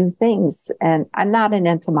page of new things. And I'm not an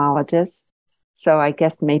entomologist, so I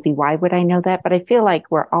guess maybe why would I know that? But I feel like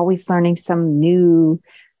we're always learning some new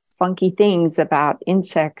funky things about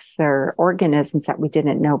insects or organisms that we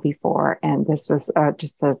didn't know before. And this was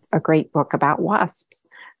just a great book about wasps.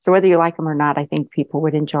 So whether you like them or not, I think people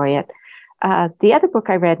would enjoy it. The other book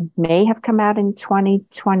I read may have come out in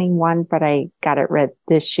 2021, but I got it read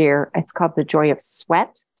this year. It's called The Joy of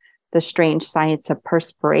Sweat, The Strange Science of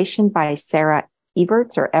Perspiration by Sarah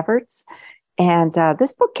Everts. And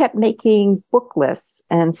this book kept making book lists.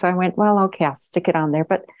 And so I went, well, okay, I'll stick it on there.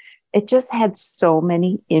 But it just had so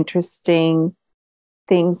many interesting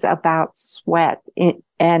things about sweat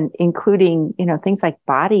and including, things like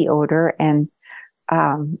body odor and,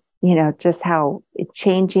 just how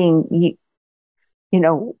changing,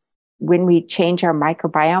 when we change our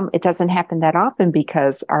microbiome, it doesn't happen that often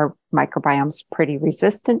because our microbiome's pretty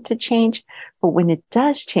resistant to change. But when it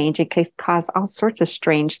does change, it can cause all sorts of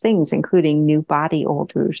strange things, including new body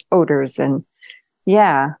odors. And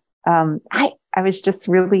yeah, I was just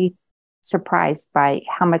really surprised by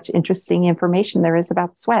how much interesting information there is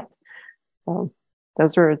about sweat. So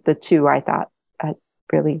those were the two I thought I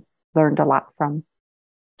really learned a lot from.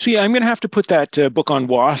 So yeah, I'm going to have to put that book on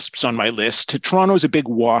wasps on my list. Toronto is a big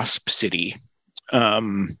wasp city.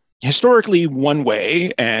 Historically one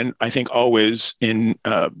way, and I think always in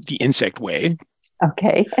the insect way.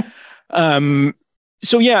 Okay.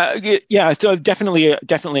 So yeah. So definitely, I'm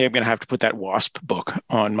going to have to put that wasp book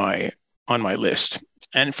on my list.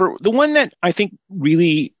 And for the one that I think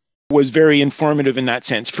really was very informative in that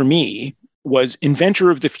sense for me was Inventor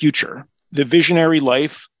of the Future: The Visionary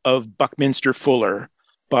Life of Buckminster Fuller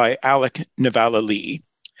by Alec Navala-Lee.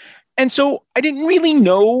 And so I didn't really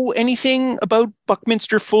know anything about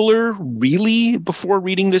Buckminster Fuller really before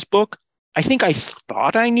reading this book. I think I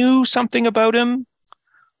thought I knew something about him.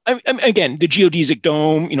 again, the geodesic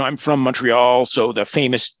dome, I'm from Montreal, so the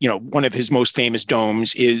famous, one of his most famous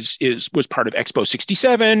domes was part of Expo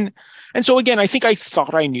 67. And so again, I think I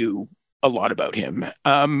thought I knew a lot about him.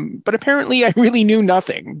 But apparently I really knew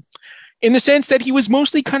nothing, in the sense that he was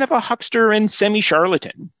mostly kind of a huckster and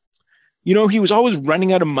semi-charlatan. He was always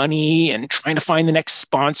running out of money and trying to find the next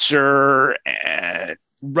sponsor and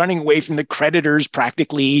running away from the creditors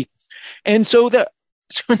practically. And so in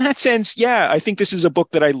that sense, yeah, I think this is a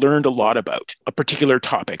book that I learned a lot about a particular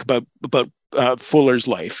topic, about Fuller's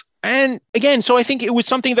life. And again, so I think it was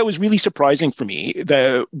something that was really surprising for me,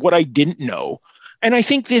 what I didn't know. And I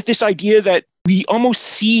think that this idea that we almost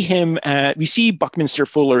see we see Buckminster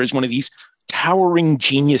Fuller as one of these towering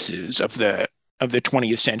geniuses of the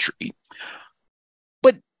 20th century.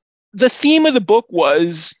 But the theme of the book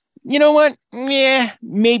was, you know what? Yeah,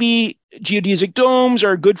 maybe geodesic domes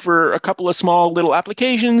are good for a couple of small little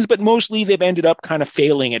applications, but mostly they've ended up kind of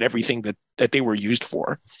failing at everything that they were used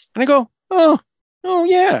for. And I go, oh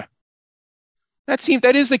yeah, that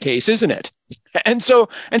is the case, isn't it? And so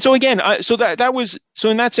again, that was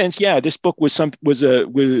in that sense, yeah, this book really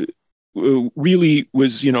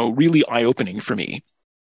eye-opening for me.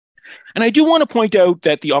 And I do want to point out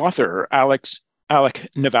that the author, Alec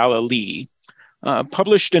Navala-Lee,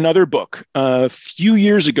 published another book a few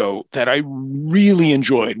years ago that I really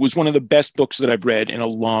enjoyed. It was one of the best books that I've read in a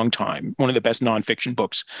long time, one of the best nonfiction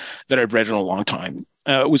books that I've read in a long time.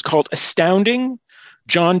 It was called Astounding: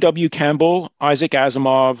 John W. Campbell, Isaac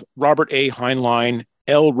Asimov, Robert A. Heinlein,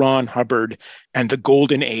 L. Ron Hubbard, and the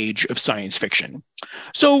Golden Age of Science Fiction.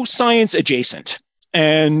 So science adjacent.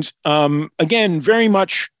 And again, very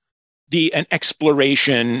much an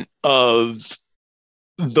exploration of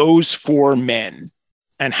those four men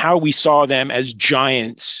and how we saw them as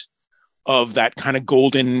giants of that kind of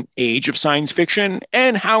golden age of science fiction,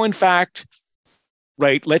 and how, in fact,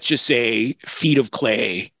 right, let's just say Feet of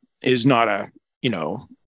Clay is not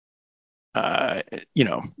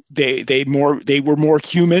they were more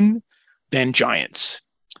human than giants,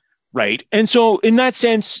 right? And so in that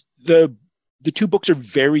sense, the two books are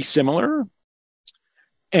very similar,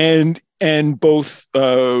 and both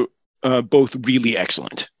really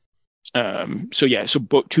excellent.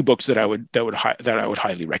 Two books that I would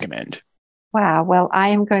highly recommend. Wow. Well, I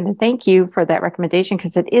am going to thank you for that recommendation,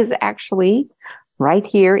 because it is actually right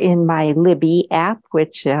here in my Libby app,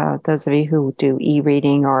 which those of you who do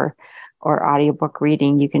e-reading or audiobook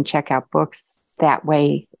reading, you can check out books that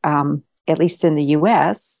way, at least in the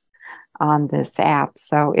US, on this app.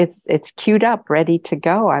 So it's queued up, ready to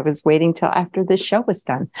go. I was waiting till after this show was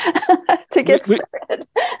done to get started.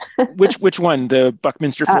 Which one? The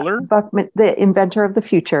Buckminster Fuller? The Inventor of the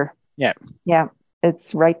Future. Yeah. Yeah.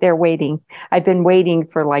 It's right there waiting. I've been waiting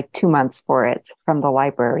for like 2 months for it from the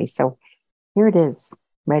library. So here it is,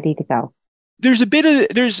 ready to go.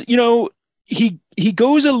 He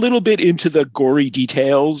goes a little bit into the gory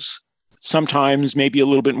details, sometimes maybe a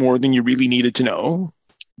little bit more than you really needed to know.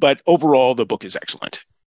 But overall, the book is excellent.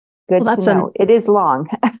 Good to know. It is long,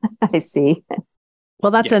 I see.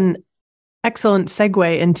 Well, that's an excellent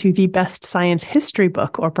segue into the best science history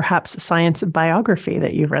book, or perhaps science biography,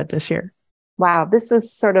 that you've read this year. Wow, this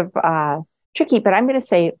is sort of tricky, but I'm going to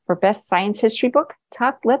say for best science history book,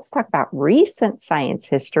 let's talk about recent science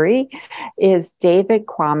history, is David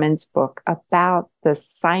Quammen's book about the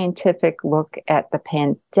scientific look at the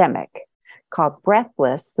pandemic, called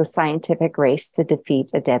Breathless: The Scientific Race to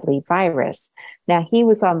Defeat a Deadly Virus. Now, he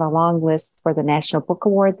was on the long list for the National Book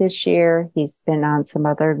Award this year. He's been on some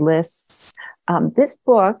other lists. This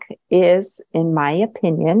book is, in my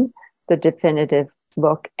opinion, the definitive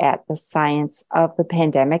look at the science of the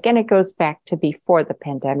pandemic, and it goes back to before the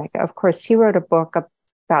pandemic. Of course, he wrote a book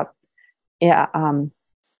about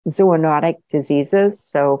zoonotic diseases,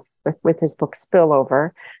 so with his book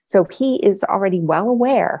Spillover. So he is already well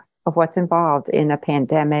aware of what's involved in a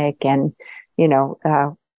pandemic, and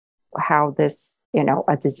how this,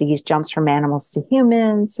 a disease jumps from animals to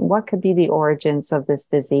humans, what could be the origins of this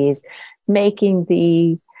disease, making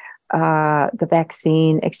the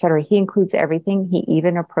vaccine, et cetera. He includes everything. He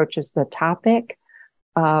even approaches the topic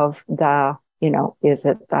of is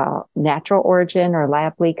it the natural origin or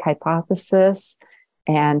lab leak hypothesis?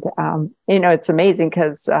 And, it's amazing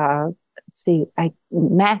because,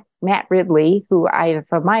 Matt Ridley, who I have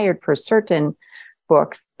admired for certain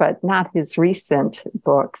books, but not his recent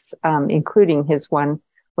books, including his one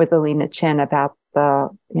with Alina Chin about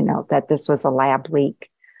that this was a lab leak.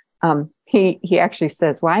 He actually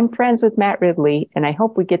says, well, I'm friends with Matt Ridley, and I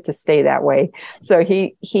hope we get to stay that way. So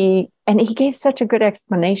he gave such a good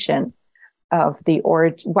explanation of the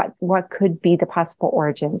what could be the possible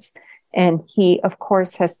origins. And he, of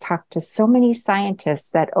course, has talked to so many scientists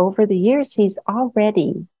that over the years he's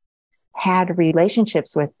already had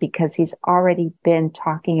relationships with, because he's already been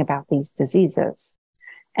talking about these diseases.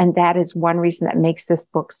 And that is one reason that makes this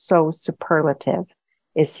book so superlative,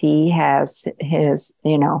 is he has his,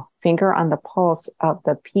 finger on the pulse of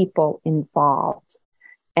the people involved.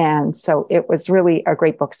 And so it was really a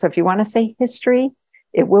great book. So if you want to say history,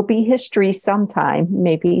 it will be history sometime,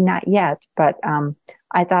 maybe not yet, but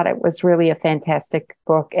I thought it was really a fantastic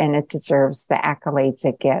book, and it deserves the accolades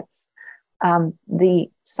it gets. The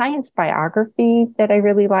science biography that I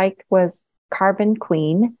really liked was Carbon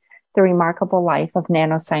Queen: The Remarkable Life of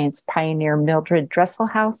Nanoscience Pioneer Mildred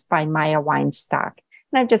Dresselhaus by Maya Weinstock.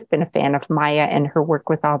 And I've just been a fan of Maya and her work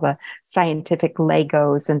with all the scientific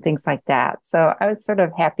Legos and things like that. So I was sort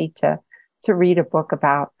of happy to read a book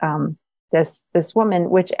about this woman,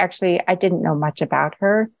 which actually I didn't know much about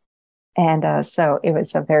her. And so it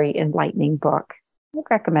was a very enlightening book. I'd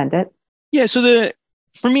recommend it. Yeah. So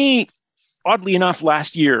for me, oddly enough,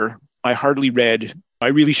 last year, I hardly read. I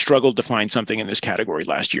really struggled to find something in this category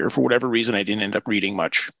last year. For whatever reason, I didn't end up reading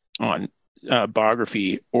much on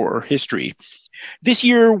biography or history. This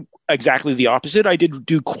year, exactly the opposite. I did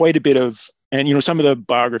do quite a bit of, and some of the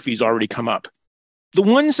biographies already come up. The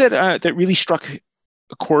ones that really struck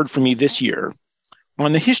a chord for me this year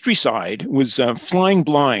on the history side was Flying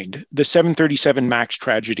Blind: The 737 MAX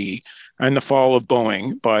Tragedy and the Fall of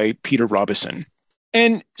Boeing by Peter Robison.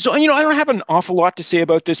 And so, I don't have an awful lot to say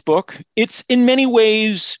about this book. It's in many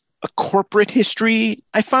ways a corporate history.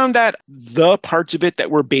 I found that the parts of it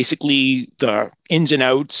that were basically the ins and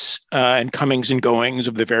outs and comings and goings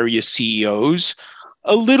of the various CEOs,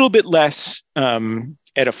 a little bit less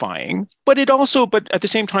edifying. But at the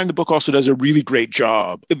same time, the book also does a really great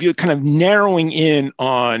job of kind of narrowing in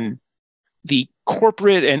on the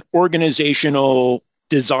corporate and organizational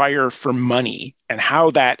desire for money and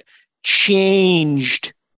how that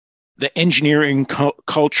changed the engineering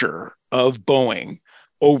culture of Boeing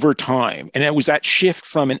over time. And it was that shift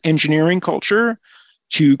from an engineering culture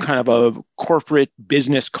to kind of a corporate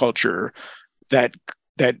business culture that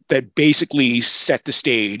basically set the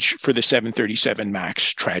stage for the 737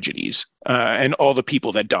 MAX tragedies and all the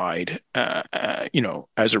people that died,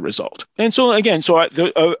 as a result. And so again,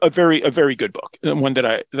 a very good book, one that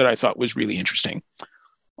I thought was really interesting.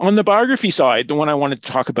 On the biography side, the one I wanted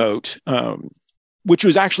to talk about, which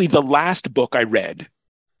was actually the last book I read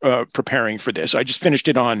preparing for this. I just finished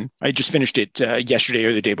it yesterday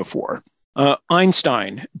or the day before.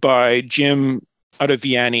 Einstein by Jim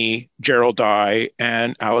Ottaviani, Gerald Dye,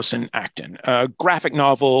 and Alison Acton. A graphic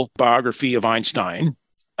novel biography of Einstein,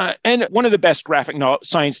 and one of the best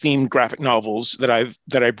science-themed graphic novels that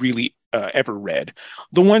I've really ever read.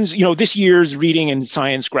 The ones, this year's reading in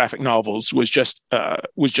science graphic novels was just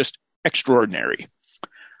extraordinary.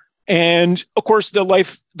 And of course, the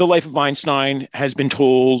life of Einstein has been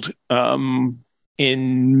told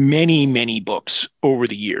in many, many books over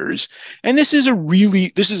the years. And this is a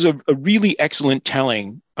really excellent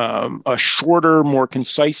telling, a shorter, more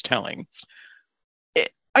concise telling.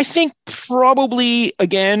 I think probably,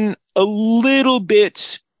 again, a little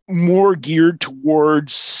bit more geared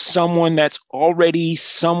towards someone that's already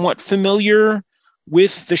somewhat familiar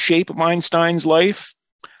with the shape of Einstein's life.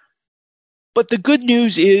 But the good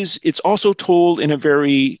news is it's also told in a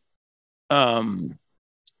very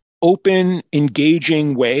open,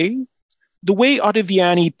 engaging way. The way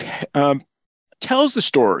Ottaviani tells the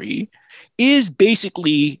story is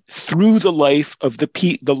basically through the life of the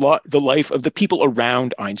life of the people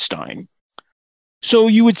around Einstein. So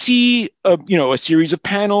you would see a series of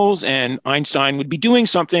panels, and Einstein would be doing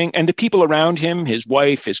something, and the people around him, his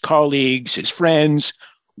wife, his colleagues, his friends,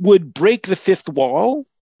 would break the fifth wall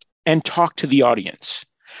and talk to the audience,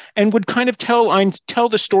 and would kind of tell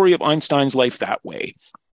the story of Einstein's life that way,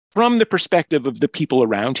 from the perspective of the people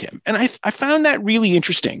around him. And I found that really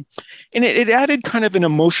interesting. And it added kind of an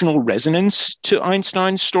emotional resonance to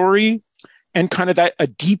Einstein's story, and kind of a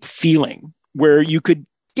deep feeling where you could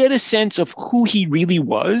get a sense of who he really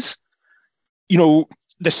was. The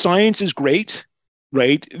science is great,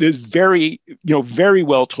 right? There's very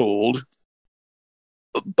well told.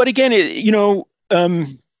 But again,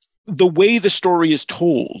 the way the story is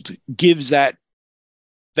told gives that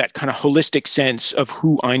kind of holistic sense of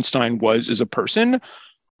who Einstein was as a person,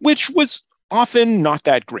 which was often not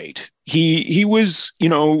that great. He was,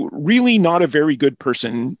 really not a very good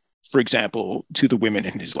person, for example, to the women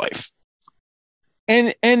in his life.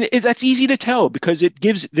 And that's easy to tell because it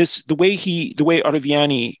gives the way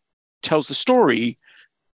Ottaviani tells the story,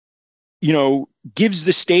 gives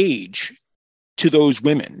the stage to those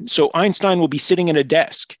women. So Einstein will be sitting at a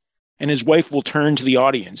desk, and his wife will turn to the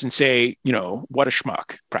audience and say, what a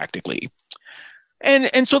schmuck, practically.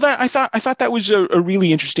 And so that I thought that was a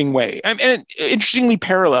really interesting way, and interestingly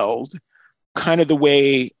paralleled kind of the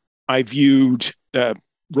way I viewed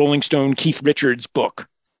Rolling Stone Keith Richards' book,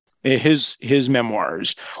 his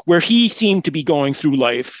memoirs, where he seemed to be going through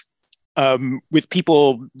life with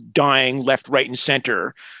people dying left, right, and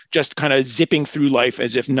center, just kind of zipping through life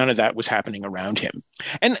as if none of that was happening around him.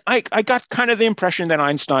 And I got kind of the impression that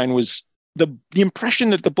Einstein was the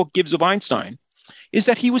impression that the book gives of Einstein is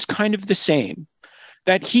that he was kind of the same,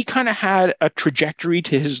 that he kind of had a trajectory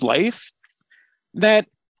to his life that,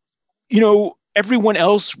 everyone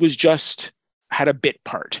else was just had a bit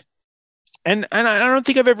part. And I don't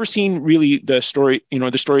think I've ever seen really the story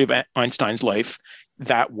of Einstein's life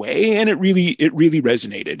that way. And it really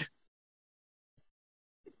resonated.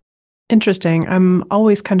 Interesting. I'm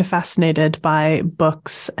always kind of fascinated by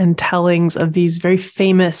books and tellings of these very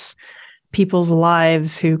famous people's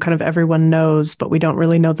lives who kind of everyone knows, but we don't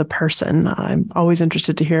really know the person. I'm always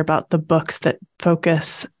interested to hear about the books that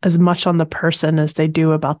focus as much on the person as they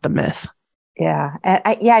do about the myth. Yeah.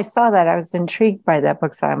 I saw that. I was intrigued by that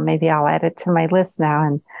book. So maybe I'll add it to my list now.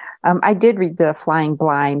 And I did read The Flying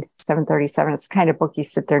Blind, 737. It's the kind of book you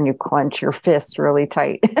sit there and you clench your fist really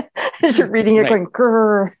tight as you're reading it, going,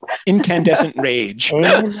 grrr. Incandescent rage.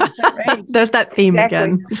 There's that theme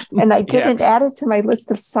again. And I didn't add it to my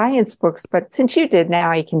list of science books, but since you did,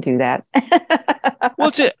 now I can do that.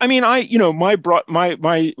 Well,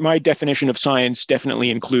 my definition of science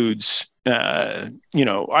definitely includes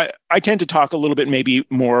I tend to talk a little bit maybe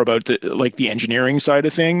more about the engineering side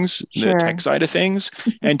of things, sure, the tech side of things.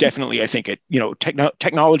 And definitely I think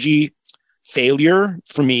technology failure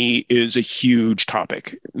for me is a huge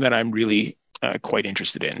topic that I'm really quite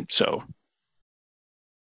interested in. So.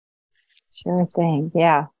 Sure thing.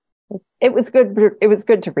 Yeah. It was good. It was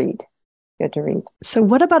good to read. Good to read. So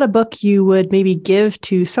what about a book you would maybe give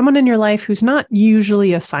to someone in your life who's not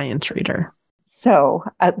usually a science reader? So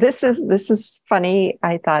this is funny.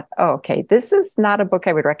 I thought, okay, this is not a book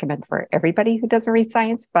I would recommend for everybody who doesn't read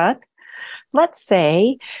science, but let's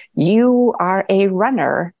say you are a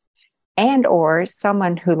runner and or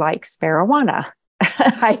someone who likes marijuana.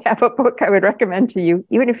 I have a book I would recommend to you,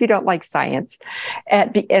 even if you don't like science.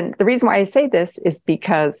 And the reason why I say this is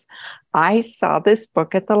because I saw this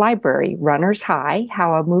book at the library, Runner's High,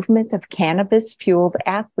 How a Movement of Cannabis-Fueled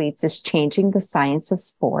Athletes is Changing the Science of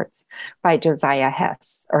Sports by Josiah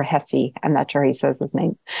Hesse, or Hesse. I'm not sure he says his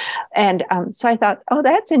name. And so I thought,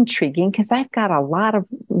 that's intriguing because I've got a lot of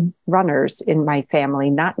runners in my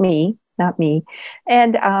family, not me.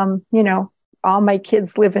 And, all my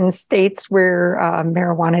kids live in states where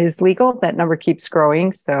marijuana is legal. That number keeps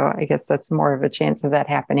growing. So I guess that's more of a chance of that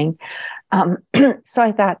happening. So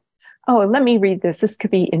I thought, let me read this. This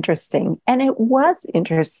could be interesting. And it was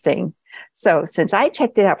interesting. So since I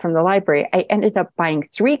checked it out from the library, I ended up buying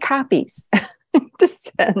 3 copies to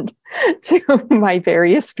send to my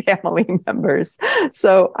various family members.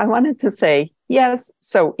 So I wanted to say, yes.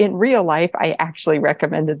 So in real life, I actually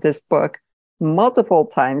recommended this book multiple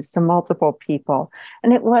times to multiple people.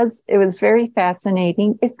 And it was very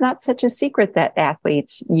fascinating. It's not such a secret that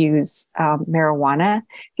athletes use marijuana.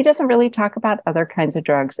 He doesn't really talk about other kinds of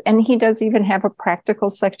drugs. And he does even have a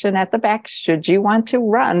practical section at the back. Should you want to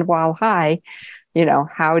run while high,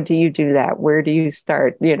 how do you do that? Where do you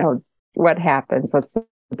start? What happens? What's the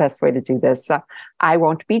best way to do this? I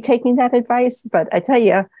won't be taking that advice, but I tell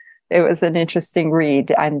you, it was an interesting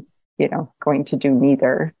read. I'm going to do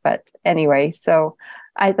neither. But anyway, so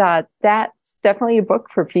I thought that's definitely a book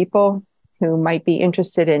for people who might be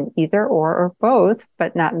interested in either or both,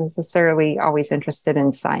 but not necessarily always interested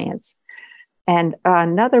in science. And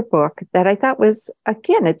another book that I thought was,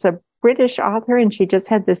 again, it's a British author, and she just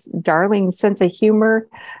had this darling sense of humor.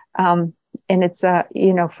 And it's,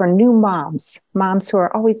 for new moms who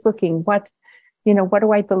are always looking, what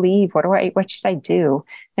do I believe? What should I do?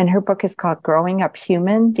 And her book is called Growing Up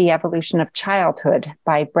Human, The Evolution of Childhood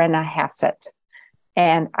by Brenna Hassett.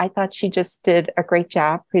 And I thought she just did a great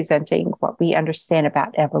job presenting what we understand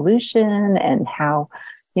about evolution and how,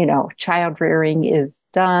 child rearing is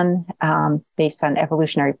done based on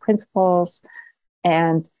evolutionary principles,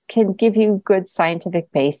 and can give you good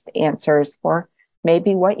scientific based answers for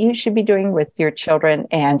maybe what you should be doing with your children,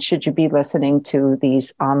 and should you be listening to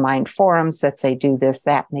these online forums that say do this,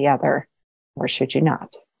 that, and the other, or should you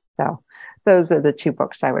not? So those are the 2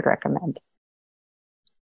 books I would recommend.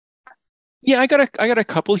 Yeah, I got a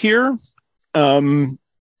couple here.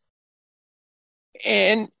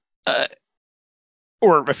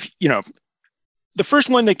 the first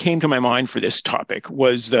one that came to my mind for this topic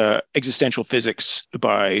was the Existential Physics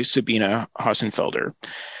by Sabine Hossenfelder.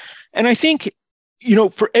 And I think,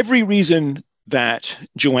 for every reason that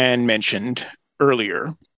Joanne mentioned earlier,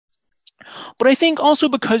 but I think also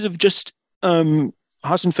because of just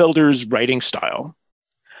Hossenfelder's writing style.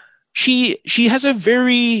 She has a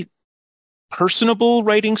very personable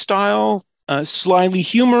writing style, slyly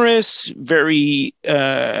humorous, very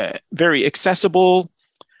accessible.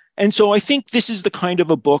 And so I think this is the kind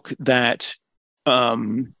of a book that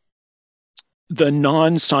the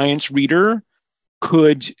non-science reader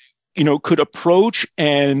could approach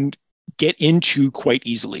and get into quite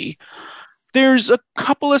easily. There's a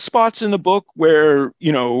couple of spots in the book where,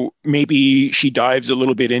 maybe she dives a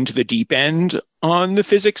little bit into the deep end on the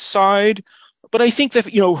physics side. But I think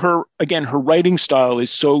that, her writing style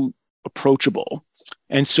is so approachable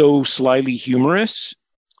and so slyly humorous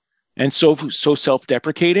and so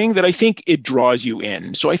self-deprecating that I think it draws you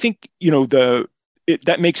in. So I think,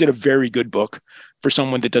 that makes it a very good book for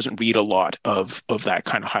someone that doesn't read a lot of that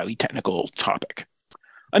kind of highly technical topic.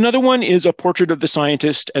 Another one is A Portrait of the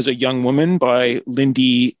Scientist as a Young Woman by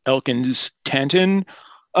Lindy Elkins Tanton.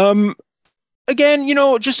 Again,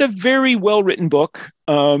 just a very well-written book.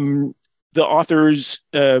 The author's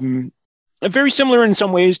very similar in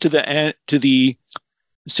some ways to the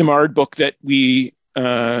Simard book that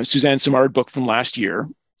Suzanne Simard book from last year.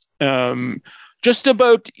 Just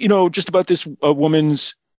about this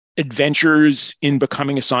woman's adventures in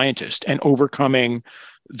becoming a scientist and overcoming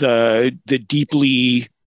the deeply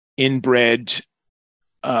inbred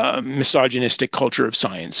misogynistic culture of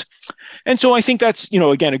science. And so I think that's,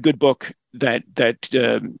 again, a good book that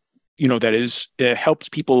helps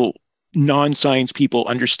people, non-science people,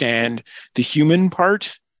 understand the human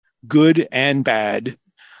part, good and bad,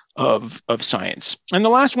 of science. And the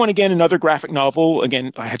last one, again, another graphic novel.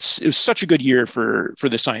 Again, it was such a good year for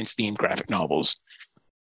the science-themed graphic novels.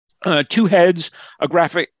 Two Heads, a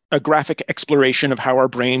graphic exploration of how our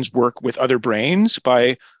brains work with other brains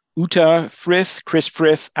by Uta Frith, Chris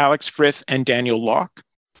Frith, Alex Frith, and Daniel Locke.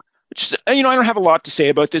 Which is, I don't have a lot to say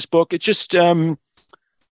about this book. It's just a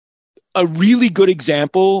really good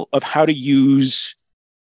example of how to use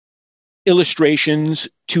illustrations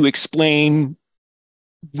to explain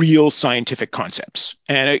real scientific concepts.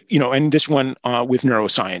 And, and this one with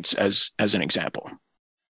neuroscience as an example.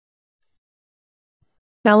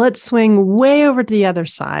 Now let's swing way over to the other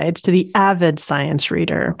side, to the avid science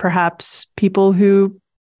reader, perhaps people who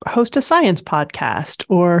host a science podcast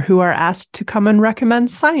or who are asked to come and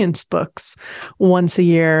recommend science books once a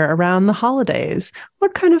year around the holidays.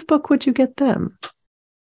 What kind of book would you get them?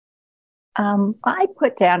 I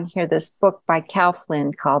put down here this book by Cal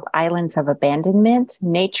Flynn called Islands of Abandonment,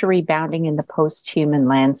 Nature Rebounding in the Post-Human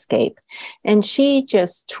Landscape. And she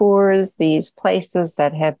just tours these places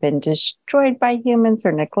that have been destroyed by humans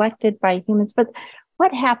or neglected by humans. But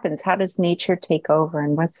what happens? How does nature take over?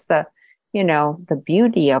 And what's the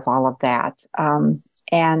beauty of all of that?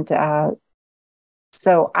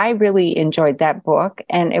 So I really enjoyed that book.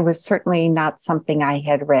 And it was certainly not something I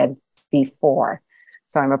had read before.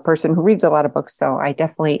 So I'm a person who reads a lot of books, so I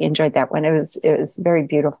definitely enjoyed that one. It was very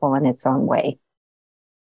beautiful in its own way.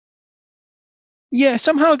 Yeah,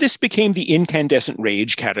 somehow this became the incandescent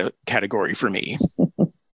rage category for me.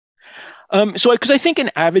 Because I think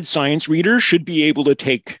an avid science reader should be able to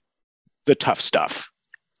take the tough stuff.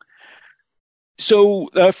 So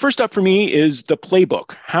first up for me is The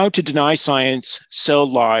Playbook: How to Deny Science, Sell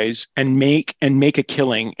Lies, and Make a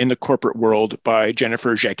Killing in the Corporate World by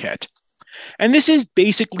Jennifer Jacquet. And this is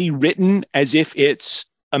basically written as if it's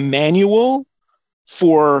a manual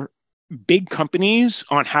for big companies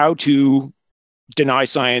on how to deny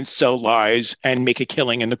science, sell lies, and make a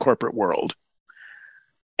killing in the corporate world.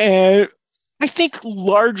 And I think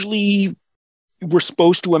largely we're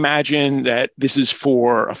supposed to imagine that this is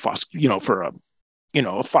for a fossil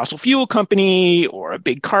fuel company or a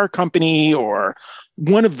big car company or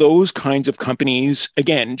one of those kinds of companies.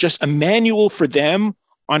 Again, just a manual for them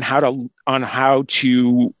on how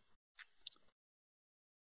to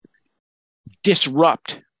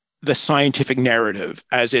disrupt the scientific narrative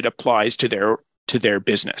as it applies to their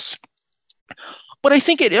business. But I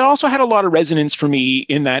think it also had a lot of resonance for me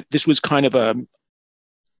in that this was kind of a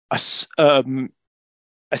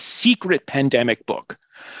secret pandemic book,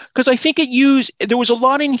 because I think there was a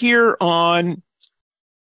lot in here on,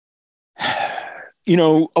 a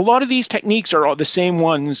lot of these techniques are all the same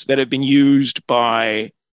ones that have been used by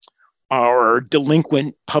our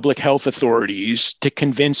delinquent public health authorities to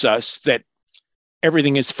convince us that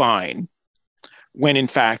everything is fine, when in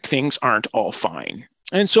fact things aren't all fine.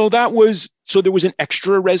 And so there was an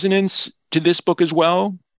extra resonance to this book as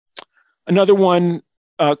well. Another one,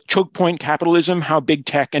 Choke Point Capitalism, How Big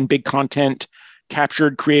Tech and Big Content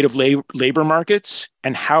Captured Creative Labor Markets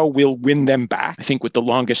and How We'll Win Them Back, I think with the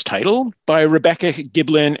longest title, by Rebecca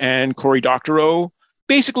Giblin and Cory Doctorow.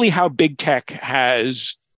 Basically how big tech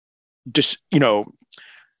has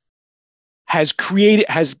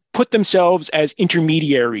has put themselves as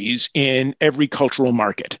intermediaries in every cultural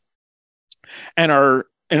market and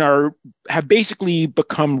have basically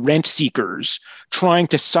become rent seekers, trying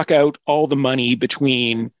to suck out all the money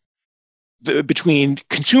between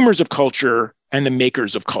consumers of culture and the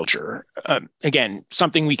makers of culture. Again,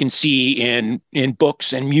 something we can see in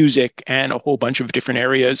books and music and a whole bunch of different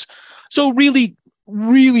areas. So really,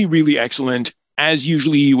 really, really excellent, as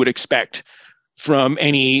usually you would expect from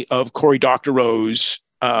any of Cory Doctorow's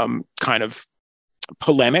kind of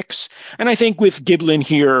polemics. And I think with Giblin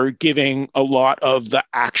here giving a lot of the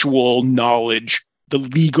actual knowledge, the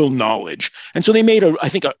legal knowledge. And so they made, I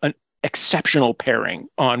think, an exceptional pairing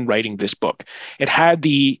on writing this book. It had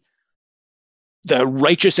the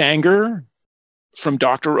righteous anger from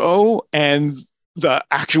Doctorow and the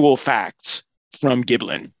actual facts from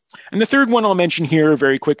Giblin. And the third one I'll mention here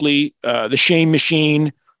very quickly, The Shame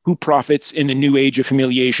Machine, Who Profits in the New Age of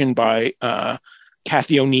Humiliation by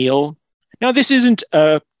Cathy O'Neil. Now, this isn't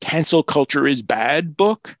a cancel culture is bad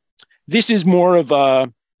book. This is more of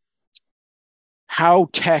a how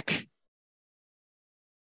tech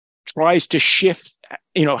tries to shift,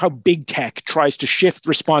 how big tech tries to shift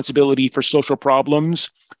responsibility for social problems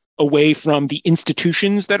away from the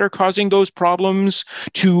institutions that are causing those problems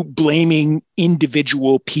to blaming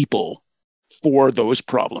individual people for those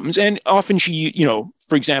problems. And often she,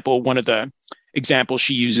 for example, one of the examples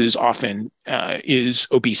she uses often is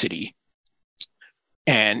obesity.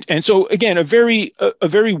 And so again, a very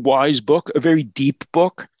wise book, a very deep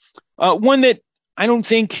book, one that I don't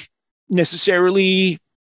think necessarily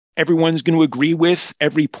everyone's going to agree with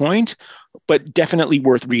every point, but definitely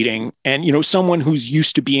worth reading. And, someone who's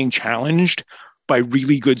used to being challenged by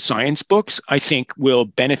really good science books, I think will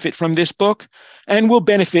benefit from this book and will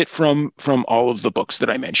benefit from all of the books that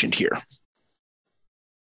I mentioned here.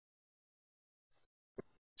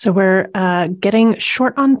 So we're getting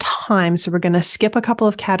short on time, so we're going to skip a couple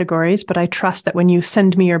of categories, but I trust that when you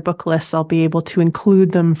send me your book lists, I'll be able to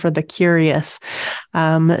include them for the curious.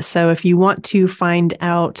 So if you want to find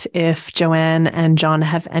out if Joanne and John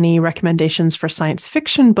have any recommendations for science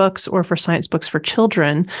fiction books or for science books for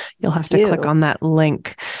children, you'll have to click on that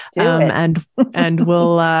link. And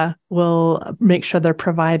we'll make sure they're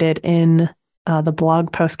provided in the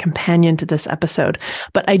blog post companion to this episode.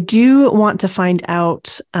 But I do want to find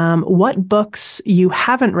out what books you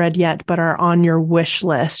haven't read yet, but are on your wish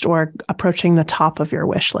list or approaching the top of your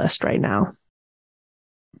wish list right now.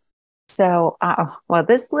 So,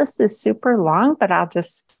 this list is super long, but I'll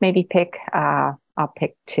just maybe pick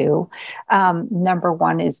two. Number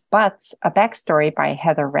one is Butts, a backstory by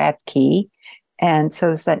Heather Radke. And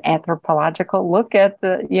so it's an anthropological look at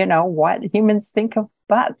what humans think of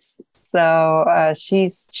butts. So I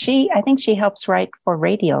think she helps write for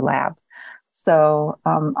Radiolab. So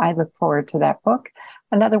I look forward to that book.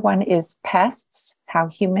 Another one is Pests, How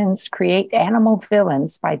Humans Create Animal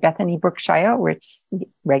Villains by Bethany Brookshire, which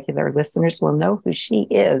regular listeners will know who she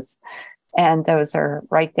is. And those are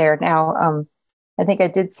right there. Now, I think I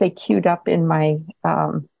did say queued up in my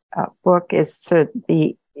book is to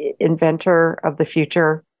the inventor of the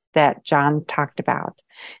future that John talked about.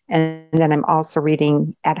 And then I'm also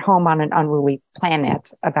reading At Home on an Unruly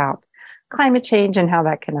Planet about climate change and how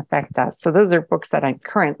that can affect us. So those are books that I'm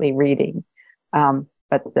currently reading.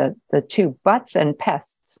 But the two, Butts and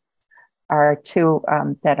Pests, are two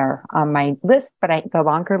that are on my list. But the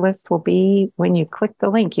longer list will be when you click the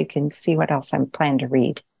link, you can see what else I'm planning to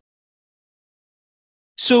read.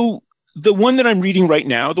 So the one that I'm reading right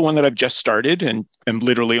now, the one that I've just started and am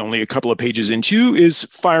literally only a couple of pages into, is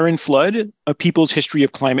Fire and Flood, A People's History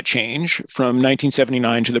of Climate Change from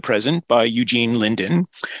 1979 to the present by Eugene Linden.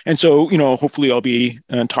 And so, hopefully I'll be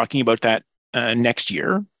talking about that next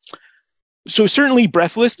year. So certainly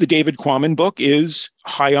Breathless, the David Quammen book, is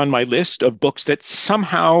high on my list of books that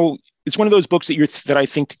somehow, it's one of those books that I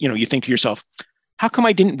think, you think to yourself, how come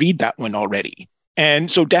I didn't read that one already?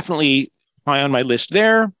 And so definitely high on my list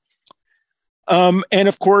there. And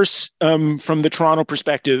of course, from the Toronto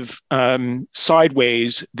perspective,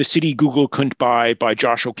 Sideways, The City Google Couldn't Buy by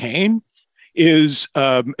Josh O'Kane is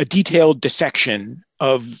a detailed dissection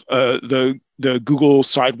of the Google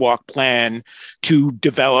sidewalk plan to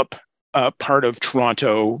develop part of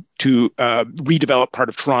Toronto, to redevelop part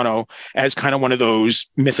of Toronto as kind of one of those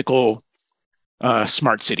mythical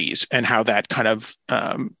smart cities and how that kind of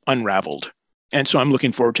unraveled. And so I'm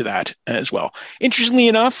looking forward to that as well. Interestingly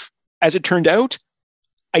enough, as it turned out,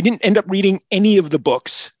 I didn't end up reading any of the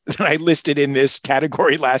books that I listed in this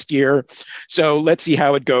category last year. So let's see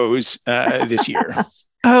how it goes this year.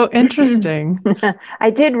 Oh, interesting. I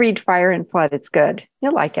did read Fire and Flood. It's good.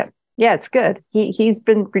 You'll like it. Yeah, it's good. He's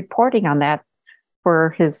been reporting on that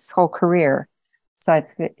for his whole career. So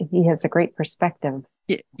he has a great perspective.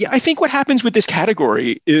 Yeah, I think what happens with this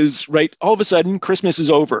category is, right, all of a sudden Christmas is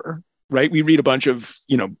over, right? We read a bunch of,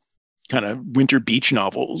 kind of winter beach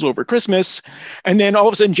novels over Christmas. And then all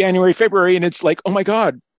of a sudden January, February, and it's like, oh my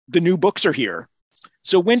God, the new books are here.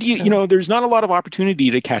 So when do you, there's not a lot of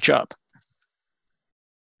opportunity to catch up.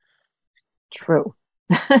 True.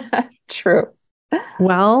 True.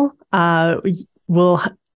 Well,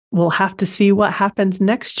 we'll have to see what happens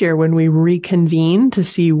next year when we reconvene to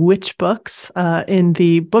see which books in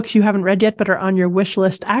the books you haven't read yet but are on your wish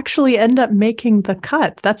list actually end up making the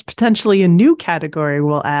cut. That's potentially a new category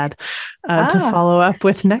we'll add to follow up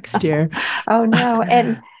with next year. Oh, no.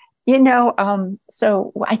 And,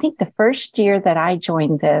 so I think the first year that I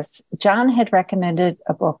joined this, John had recommended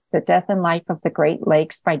a book, The Death and Life of the Great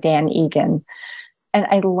Lakes by Dan Egan. And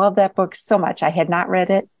I love that book so much. I had not read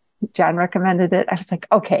it. John recommended it. I was like,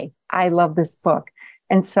 okay, I love this book.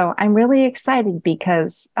 And so I'm really excited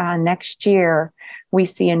because next year we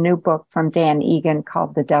see a new book from Dan Egan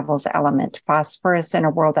called The Devil's Element, Phosphorus in a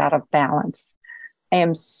World Out of Balance. I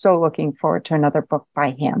am so looking forward to another book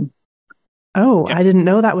by him. Oh, yeah. I didn't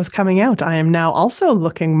know that was coming out. I am now also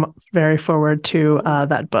looking very forward to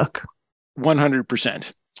that book.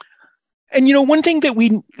 100%. And, one thing that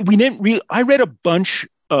we didn't I read a bunch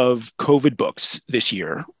of COVID books this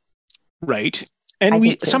year. Right. And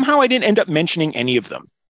I didn't end up mentioning any of them.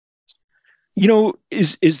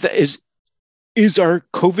 Is our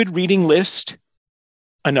COVID reading list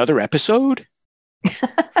another episode?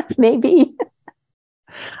 Maybe.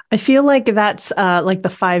 I feel like that's like the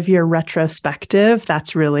 5-year retrospective.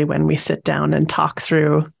 That's really when we sit down and talk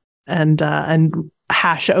through and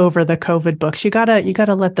hash over the COVID books. You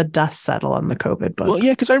gotta let the dust settle on the COVID book. Well,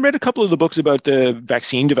 yeah, because I read a couple of the books about the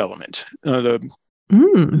vaccine development.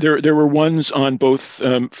 There were ones on both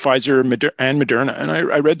Pfizer and Moderna, and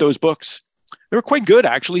I read those books. They were quite good,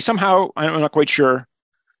 actually. Somehow, I'm not quite sure.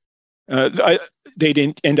 They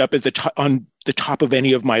didn't end up at on the top of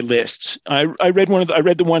any of my lists. I read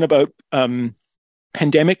the one about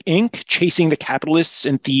Pandemic Inc., Chasing the Capitalists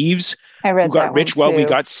and Thieves who got rich while we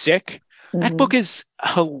got sick. Mm-hmm. That book is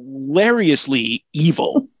hilariously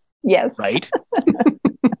evil. Yes. Right.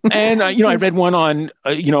 And I read one on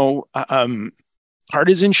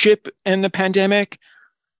partisanship and the pandemic.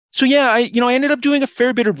 So yeah, I ended up doing a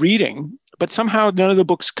fair bit of reading, but somehow none of the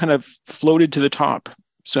books kind of floated to the top.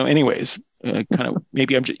 So anyways,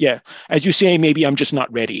 maybe I'm just, as you say, maybe I'm just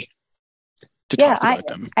not ready to talk about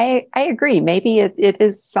them. I agree. Maybe it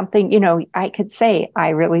is something, I could say, I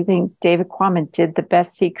really think David Quammen did the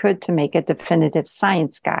best he could to make a definitive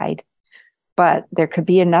science guide, but there could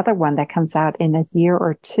be another one that comes out in a year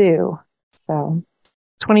or two. So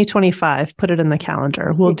 2025, put it in the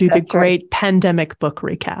calendar. We'll do the great pandemic book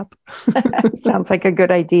recap. Sounds like a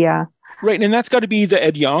good idea. Right. And that's got to be the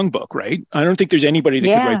Ed Yong book, right? I don't think there's anybody that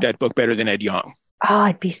could write that book better than Ed Yong. Oh,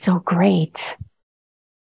 it'd be so great.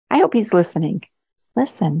 I hope he's listening.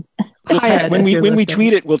 Listen. When we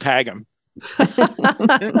tweet it, we'll tag him.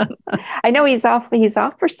 I know he's off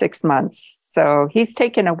for 6 months. So he's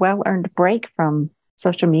taken a well-earned break from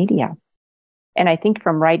social media. And I think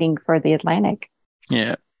from writing for The Atlantic.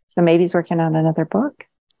 Yeah. So maybe he's working on another book.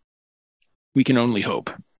 We can only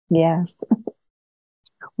hope. Yes.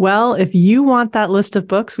 Well, if you want that list of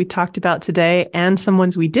books we talked about today and some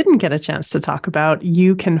ones we didn't get a chance to talk about,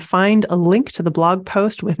 you can find a link to the blog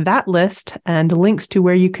post with that list and links to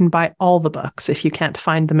where you can buy all the books if you can't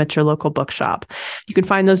find them at your local bookshop. You can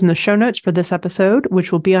find those in the show notes for this episode,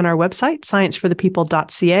 which will be on our website,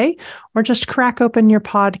 scienceforthepeople.ca, or just crack open your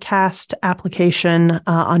podcast application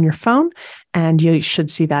on your phone, and you should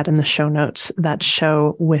see that in the show notes that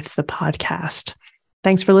show with the podcast.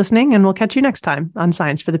 Thanks for listening, and we'll catch you next time on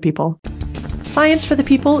Science for the People. Science for the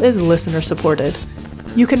People is listener supported.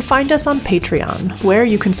 You can find us on Patreon, where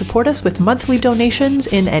you can support us with monthly donations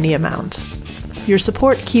in any amount. Your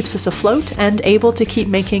support keeps us afloat and able to keep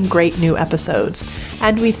making great new episodes,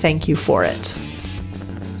 and we thank you for it.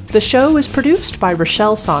 The show is produced by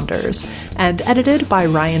Rochelle Saunders and edited by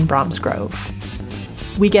Ryan Bromsgrove.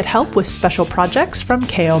 We get help with special projects from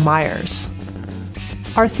K.O. Myers.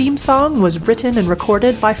 Our theme song was written and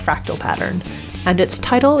recorded by Fractal Pattern, and its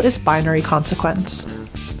title is Binary Consequence.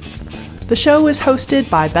 The show is hosted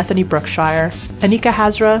by Bethany Brookshire, Anika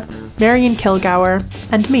Hazra, Marion Kilgour,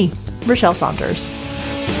 and me, Rochelle Saunders.